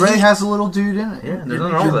said, everybody has a little dude in it. Yeah, there's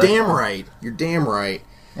nothing wrong You're with that. damn right. You're damn right.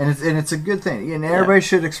 And it's a good thing. And everybody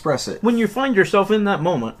should express it. When you find yourself in that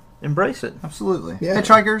moment, embrace it. Absolutely. Yeah.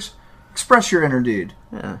 Hitchhikers, express your inner dude.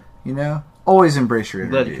 Yeah. Always embrace your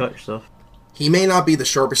inner Glad dude. you cut yourself. He may not be the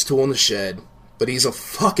sharpest tool in the shed, but he's a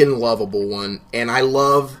fucking lovable one. And I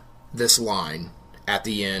love this line at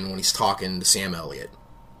the end when he's talking to Sam Elliott.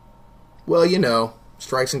 Well,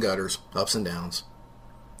 strikes and gutters, ups and downs.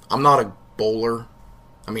 I'm not a bowler.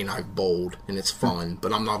 I mean, I've bowled, and it's fun,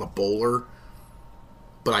 but I'm not a bowler.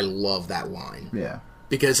 But I love that line. Yeah.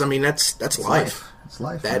 Because, I mean, that's life. It's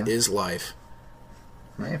life. That man. is life.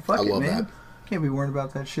 Man, fuck I it, love man. that. Can't be worried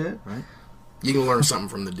about that shit. Right. You can learn something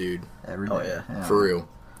from the dude. Every day. Oh, yeah. For real.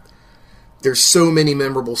 There's so many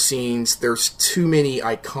memorable scenes. There's too many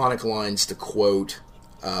iconic lines to quote.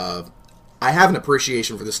 I have an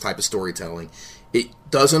appreciation for this type of storytelling. It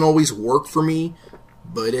doesn't always work for me,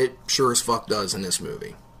 but it sure as fuck does in this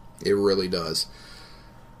movie. It really does.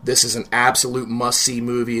 This is an absolute must-see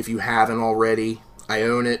movie if you haven't already. I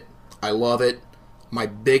own it. I love it. My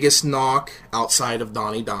biggest knock outside of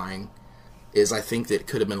Donnie dying is I think that it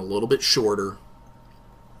could have been a little bit shorter,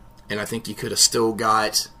 and I think you could have still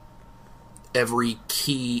got every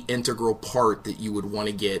key integral part that you would want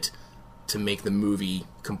to get to make the movie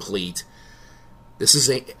complete. This is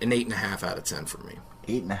an 8.5 out of 10 for me.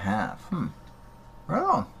 8.5. Right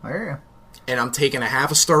on. There you go. And I'm taking a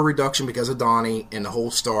half a star reduction because of Donnie, and the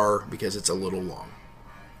whole star because it's a little long.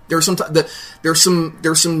 There's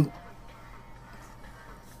some.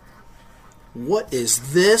 What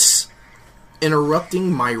is this?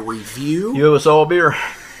 Interrupting my review? You owe us all beer.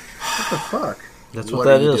 What the fuck? That's What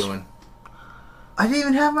that are you is. doing? I didn't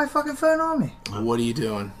even have my fucking phone on me. What are you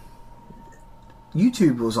doing?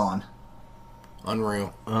 YouTube was on.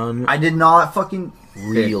 Unreal. I did not fucking...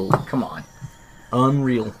 Real. Come on.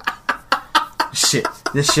 Unreal. Shit.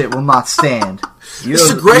 This shit will not stand. This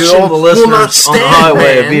You aggression owe the will listeners not on the stand,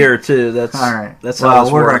 highway man. a beer too. That's All right. That's how well,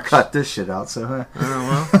 this we're works. gonna cut this shit out, so...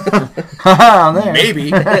 Oh, well. I'm there.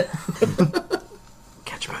 Maybe. Catch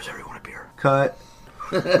you guys everyone a beer. Cut.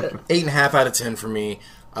 8.5 out of 10 for me.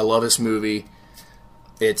 I love this movie.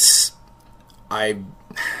 I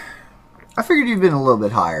figured you'd been a little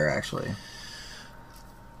bit higher, actually.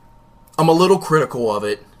 I'm a little critical of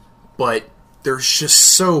it, but there's just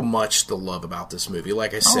so much to love about this movie.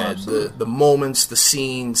 Like I said, the moments, the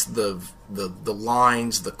scenes, the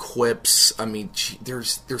lines, the quips. I mean,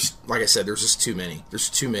 there's like I said, there's just too many.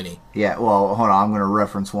 There's too many. Yeah, well, hold on. I'm going to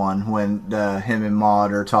reference one when him and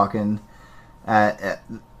Maude are talking at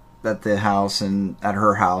the house and at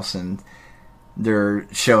her house, and they're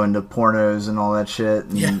showing the pornos and all that shit.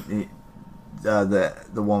 And Yeah.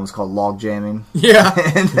 The one was called Log Jamming. Yeah.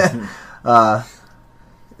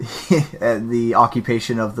 And the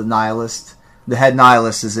occupation of the nihilist. The head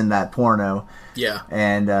nihilist is in that porno. Yeah.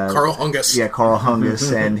 And Carl Hungus. Yeah, Carl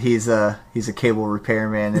Hungus, and he's a cable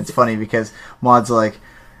repairman. It's funny because Maud's like,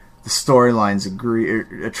 the storyline's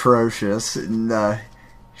atrocious, and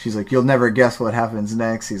she's like, you'll never guess what happens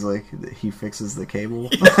next. He's like, he fixes the cable.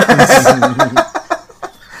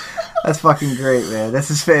 That's fucking great, man. This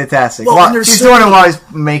is fantastic. Well, He's doing it while he's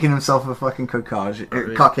making himself a fucking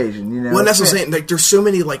Caucasian, you know? Well, that's what I'm saying. Like, there's so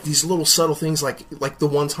many, like, these little subtle things, like the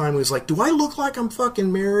one time he was like, do I look like I'm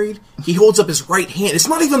fucking married? He holds up his right hand. It's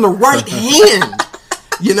not even the right hand!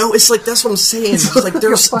 You know, it's like, that's what I'm saying. It's like,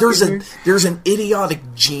 there's an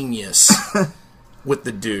idiotic genius with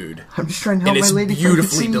the dude. I'm just trying to help and my lady. It's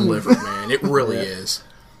beautifully delivered, man. It really is.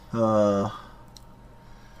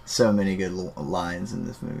 So many good lines in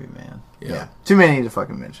this movie, man. Yeah. Too many to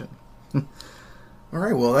fucking mention. All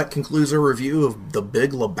right, well, that concludes our review of The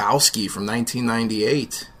Big Lebowski from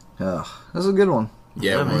 1998. That was a good one.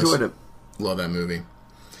 Yeah, I enjoyed it. Love that movie.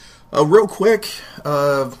 Real quick,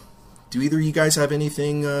 do either of you guys have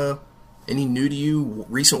anything, any new to you,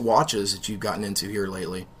 recent watches that you've gotten into here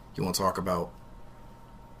lately you want to talk about?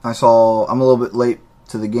 I'm a little bit late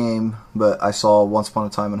to the game, but I saw Once Upon a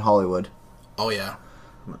Time in Hollywood. Oh, yeah.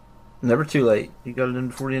 Never too late. You got it in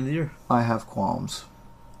before the end of the year. I have qualms.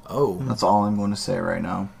 Oh. That's all I'm going to say right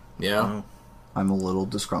now. Yeah. I'm a little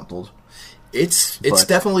disgruntled. It's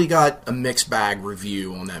definitely got a mixed bag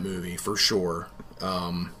review on that movie, for sure.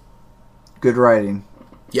 Good writing.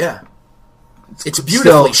 Yeah. It's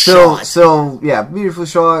beautifully shot. Still, yeah, beautifully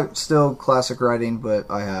shot. Still classic writing, but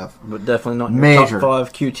I have. But definitely not in Major. your top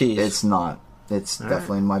 5 QTs. It's not. It's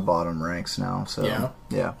definitely in my bottom ranks now. So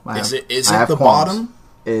yeah. Is it the qualms.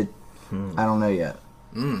 bottom? I don't know yet.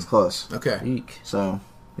 It's close. Okay. Eek. So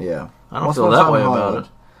yeah. I don't Once feel Upon a that Time way in about Hollywood. it.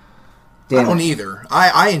 Damn I don't it. either.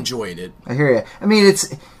 I enjoyed it. I hear you. I mean,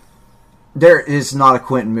 there is not a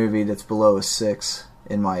Quentin movie that's below a 6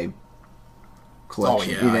 in my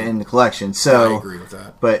collection. Oh, yeah, in the collection. So I agree with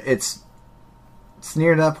that. But it's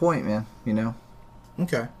near that point, man. You know.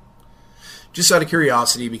 Okay. Just out of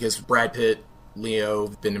curiosity, because Brad Pitt, Leo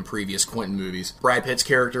have been in previous Quentin movies. Brad Pitt's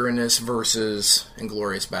character in this versus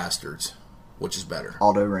Inglourious Bastards. Which is better?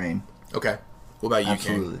 Aldo Rain. Okay. What about you,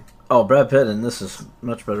 Absolutely. King? Oh, Brad Pitt, and this is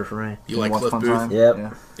much better for me. You like Once Cliff Upon a Booth? Time?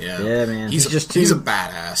 Yep. Yeah. Yeah, man. He's a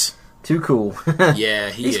badass. Too cool. Yeah,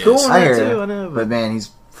 He's is. cool in I that hear too, you. I know. But man,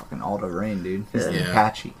 he's fucking Aldo Rain, dude. He's Yeah.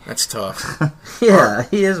 Apache. That's tough. Yeah,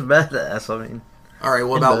 he is badass. I mean, All right,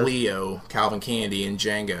 what about Leo, Calvin Candy, and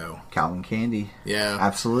Django? Calvin Candy. Yeah.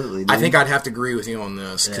 Absolutely. Dude. I think I'd have to agree with you on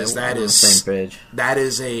this, because we're on the same page. that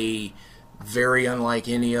is a very unlike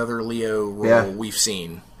any other Leo role we've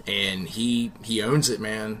seen. And he owns it,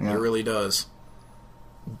 man. Yeah. He really does.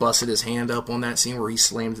 Busted his hand up on that scene where he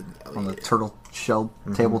slammed it, on the turtle shell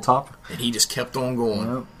tabletop. and he just kept on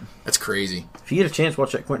going. Yep. That's crazy. If you get a chance,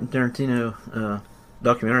 watch that Quentin Tarantino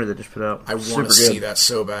documentary they just put out. I want Super to see good. that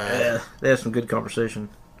so bad. Yeah, they have some good conversation.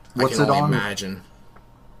 What's I can it only on? imagine.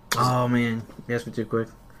 Oh man, you asked me too quick.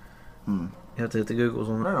 You have to hit the Googles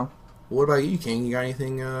on I it. don't know. What about you, King? You got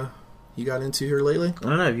anything you got into here lately? I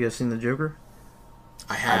don't know. Have you guys seen the Joker?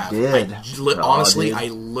 I have. did. Honestly, dude. I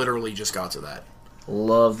literally just got to that.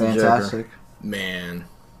 Love the Fantastic. Joker. Man.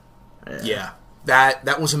 Yeah.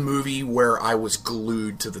 That was a movie where I was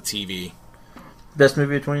glued to the TV. Best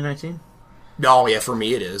movie of 2019? Oh, yeah, for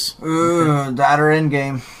me it is. Ooh, that or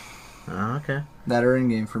Endgame. Oh, okay. That or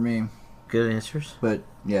Endgame for me. Good answers. But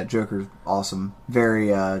yeah, Joker's awesome.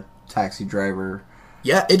 Very Taxi Driver.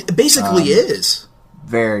 Yeah, it basically is.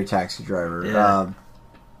 Very Taxi Driver. Yeah.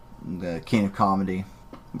 The king of comedy.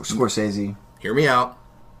 Scorsese, Hear me out.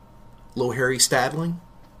 Little Harry Stadling.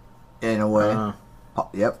 in a way.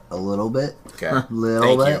 Yep, a little bit. Okay. Little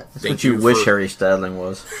Thank bit. you. That's Thank what you you wish for- Harry Stadling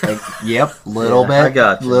was. Yep, little Yeah, bit. I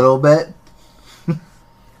got you. Little bit. A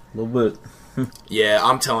little bit. Yeah,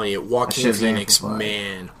 I'm telling you, Joaquin shit's Phoenix, amplified.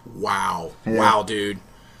 man, wow. Yeah. Wow, dude.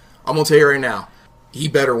 I'm going to tell you right now, he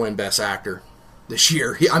better win Best Actor this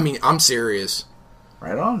year. I'm serious.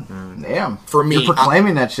 Right on. Damn. For me, You're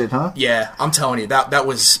proclaiming that shit, huh? Yeah, I'm telling you, that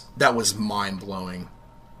was mind-blowing.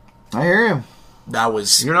 I hear you. That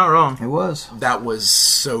was You're not wrong. It was.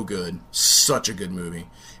 so good. Such a good movie.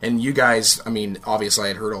 And you guys, obviously I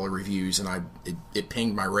had heard all the reviews, and it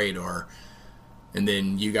pinged my radar. And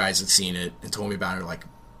then you guys had seen it and told me about it, like,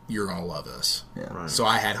 you're going to love this. Yeah. Right. So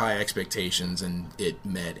I had high expectations, and it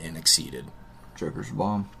met and exceeded. Joker's a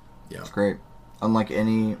bomb. Yeah. It's great. Unlike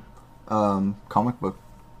any comic book.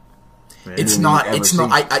 It's not. It's not.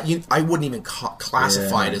 I wouldn't even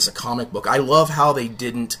classify it as a comic book. I love how they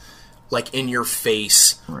didn't like in your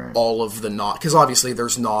face all of the nod, because obviously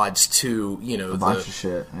there's nods to a bunch of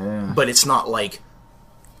shit. Yeah. But it's not like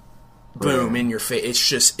boom in your face. It's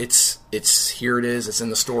just it's here. It is. It's in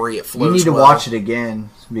the story. It flows. You need to watch it again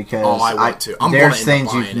because I want to. There's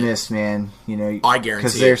things you've missed, man. You know, I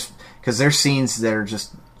guarantee. Because there's scenes that are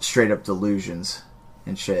just straight up delusions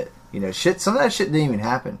and shit. You know, some of that shit didn't even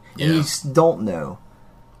happen. And you just don't know.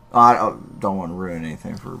 I don't want to ruin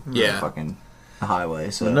anything for fucking the highway.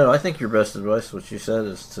 So no, I think your best advice, what you said,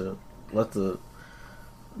 is to let the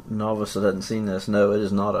novice that hasn't seen this know it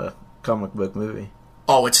is not a comic book movie.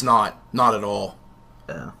 Oh, it's not. Not at all.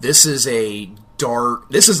 Yeah. This is a dark...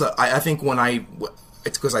 I think when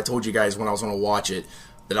it's because I told you guys when I was going to watch it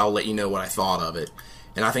that I'll let you know what I thought of it.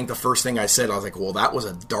 And I think the first thing I said, I was like, well, that was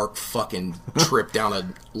a dark fucking trip down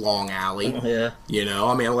a long alley. Yeah. You know?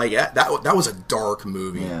 I mean, like, that was a dark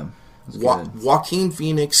movie. Yeah. Joaquin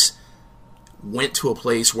Phoenix went to a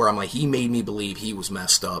place where I'm like, he made me believe he was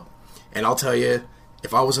messed up. And I'll tell you,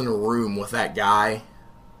 if I was in a room with that guy,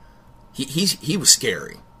 he was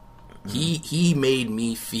scary. He made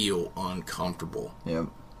me feel uncomfortable. Yep.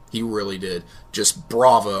 He really did. Just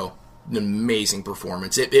bravo. An amazing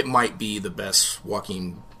performance. It might be the best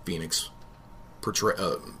Joaquin Phoenix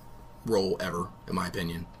role ever, in my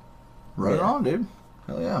opinion. Right on, dude.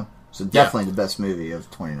 Hell yeah. So definitely the best movie of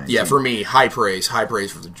 2019. Yeah, for me, high praise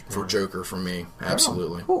for Joker for me.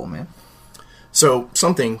 Absolutely. Cool, man. So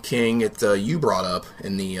something, King, you brought up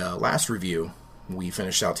in the last review. We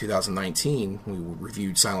finished out 2019. We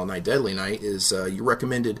reviewed Silent Night, Deadly Night. Is you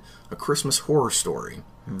recommended A Christmas Horror Story,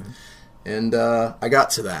 and I got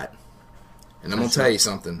to that. And I'm going to tell you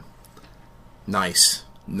something. Nice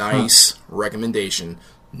recommendation.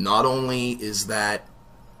 Not only is that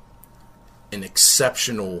an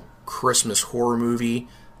exceptional Christmas horror movie,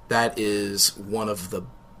 that is one of the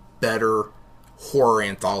better horror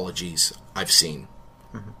anthologies I've seen.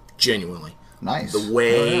 Genuinely. Nice.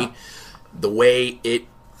 The way it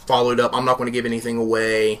followed up, I'm not going to give anything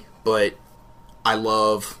away, but I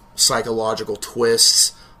love psychological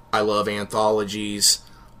twists. I love anthologies.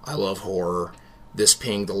 I love horror. This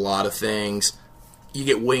pinged a lot of things. You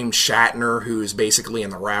get William Shatner, who is basically in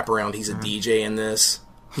the wraparound. He's a DJ in this.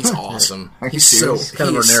 He's awesome. He's so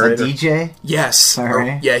kind of a narrator. A DJ? Yes.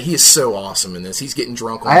 Right. Yeah, he is so awesome in this. He's getting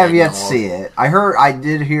drunk. I have yet to see it. I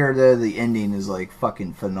did hear though the ending is like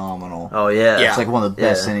fucking phenomenal. Oh yeah, it's like one of the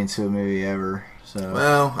best endings to a movie ever. So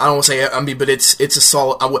well, I don't want to say. I mean, but it's a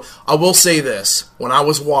solid. I will say this: when I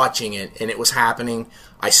was watching it and it was happening,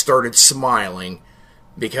 I started smiling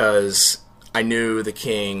because I knew the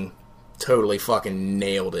King totally fucking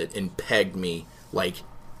nailed it and pegged me like,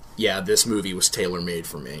 yeah, this movie was tailor-made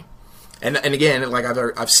for me. And again, like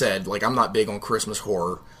I've said, like I'm not big on Christmas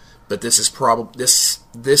horror, but this is probably this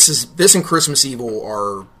and Christmas Evil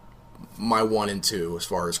are my 1 and 2 as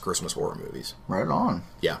far as Christmas horror movies. Right on.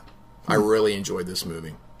 Yeah, I really enjoyed this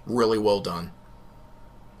movie. Really well done.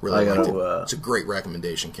 Really liked it. It's a great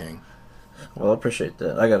recommendation, King. Well, I appreciate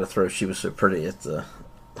that. I got to throw She Was So Pretty at the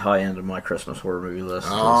high end of my Christmas horror movie list.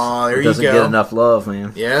 Oh, there you go. It doesn't get enough love,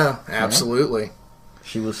 man. Yeah, absolutely.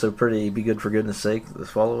 She Was So Pretty. Be Good for Goodness Sake. The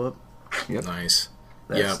follow-up. Yep. Nice.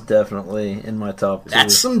 That's definitely in my top 2.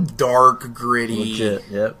 That's some dark, gritty. Legit.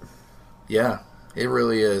 Yep. Yeah, it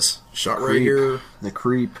really is. Shot right here. The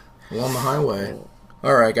Creep. Along the highway.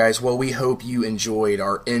 All right, guys. Well, we hope you enjoyed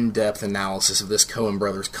our in-depth analysis of this Coen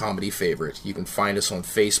Brothers comedy favorite. You can find us on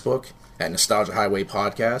Facebook at Nostalgia Highway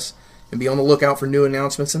Podcast, and be on the lookout for new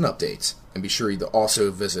announcements and updates. And be sure to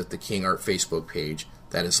also visit the King Art Facebook page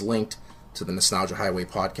that is linked to the Nostalgia Highway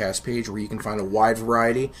Podcast page, where you can find a wide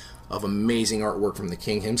variety of amazing artwork from the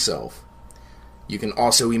King himself. You can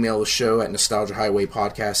also email the show at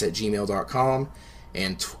nostalgiahighwaypodcast@gmail.com,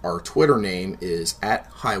 and our Twitter name is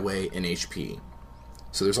 @HighwayNHP.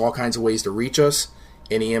 So there's all kinds of ways to reach us.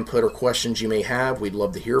 Any input or questions you may have, we'd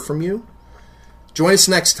love to hear from you. Join us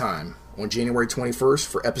next time on January 21st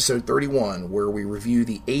for episode 31, where we review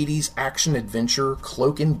the 80s action-adventure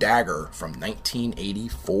Cloak and Dagger from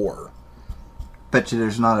 1984. Bet you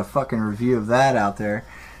there's not a fucking review of that out there.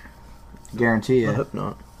 Guarantee you. I hope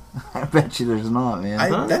not. I bet you there's not,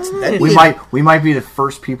 man. We might be the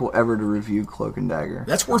first people ever to review Cloak and Dagger.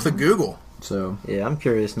 That's worth a Google. So yeah, I'm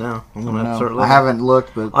curious now. I'm gonna have to start looking. I haven't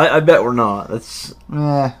looked, but I bet we're not. It's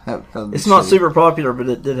it's not super popular, but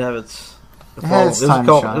it did have its. It was a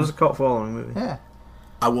cult following movie. Yeah.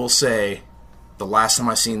 I will say, the last time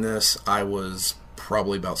I seen this, I was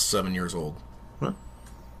probably about 7 years old. Huh?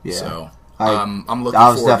 Yeah. So I'm looking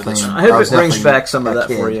forward to this. I hope it brings back some of that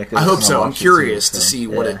for you. I hope so. I'm curious to see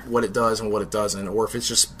what it does and what it doesn't, or if it's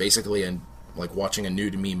just basically like watching a new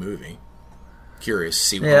to me movie. Curious to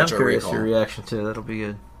see what I'm curious your reaction to it. That'll be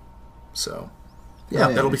good. So,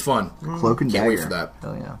 that'll be fun. Cloak and Can't Dagger. wait for that.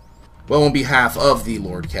 Hell yeah. Well, on behalf of the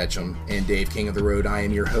Lord Ketchum and Dave King of the Road, I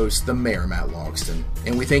am your host, the Mayor Matt Logston.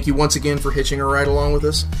 And we thank you once again for hitching a ride along with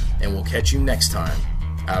us, and we'll catch you next time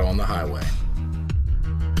out on the highway.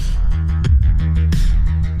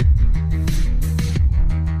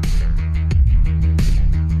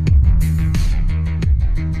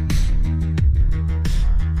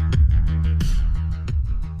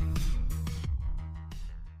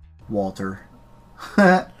 Walter.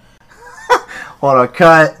 Hold on,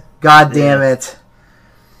 cut. God damn it.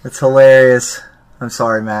 It's hilarious. I'm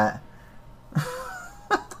sorry, Matt.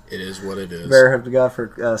 It is what it is. Bear hope to God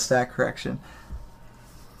for stat correction.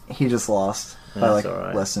 He just lost by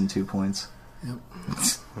less than 2 points. Yep.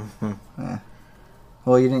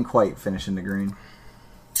 Well, you didn't quite finish in the green.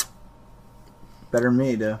 Better than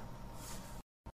me, though.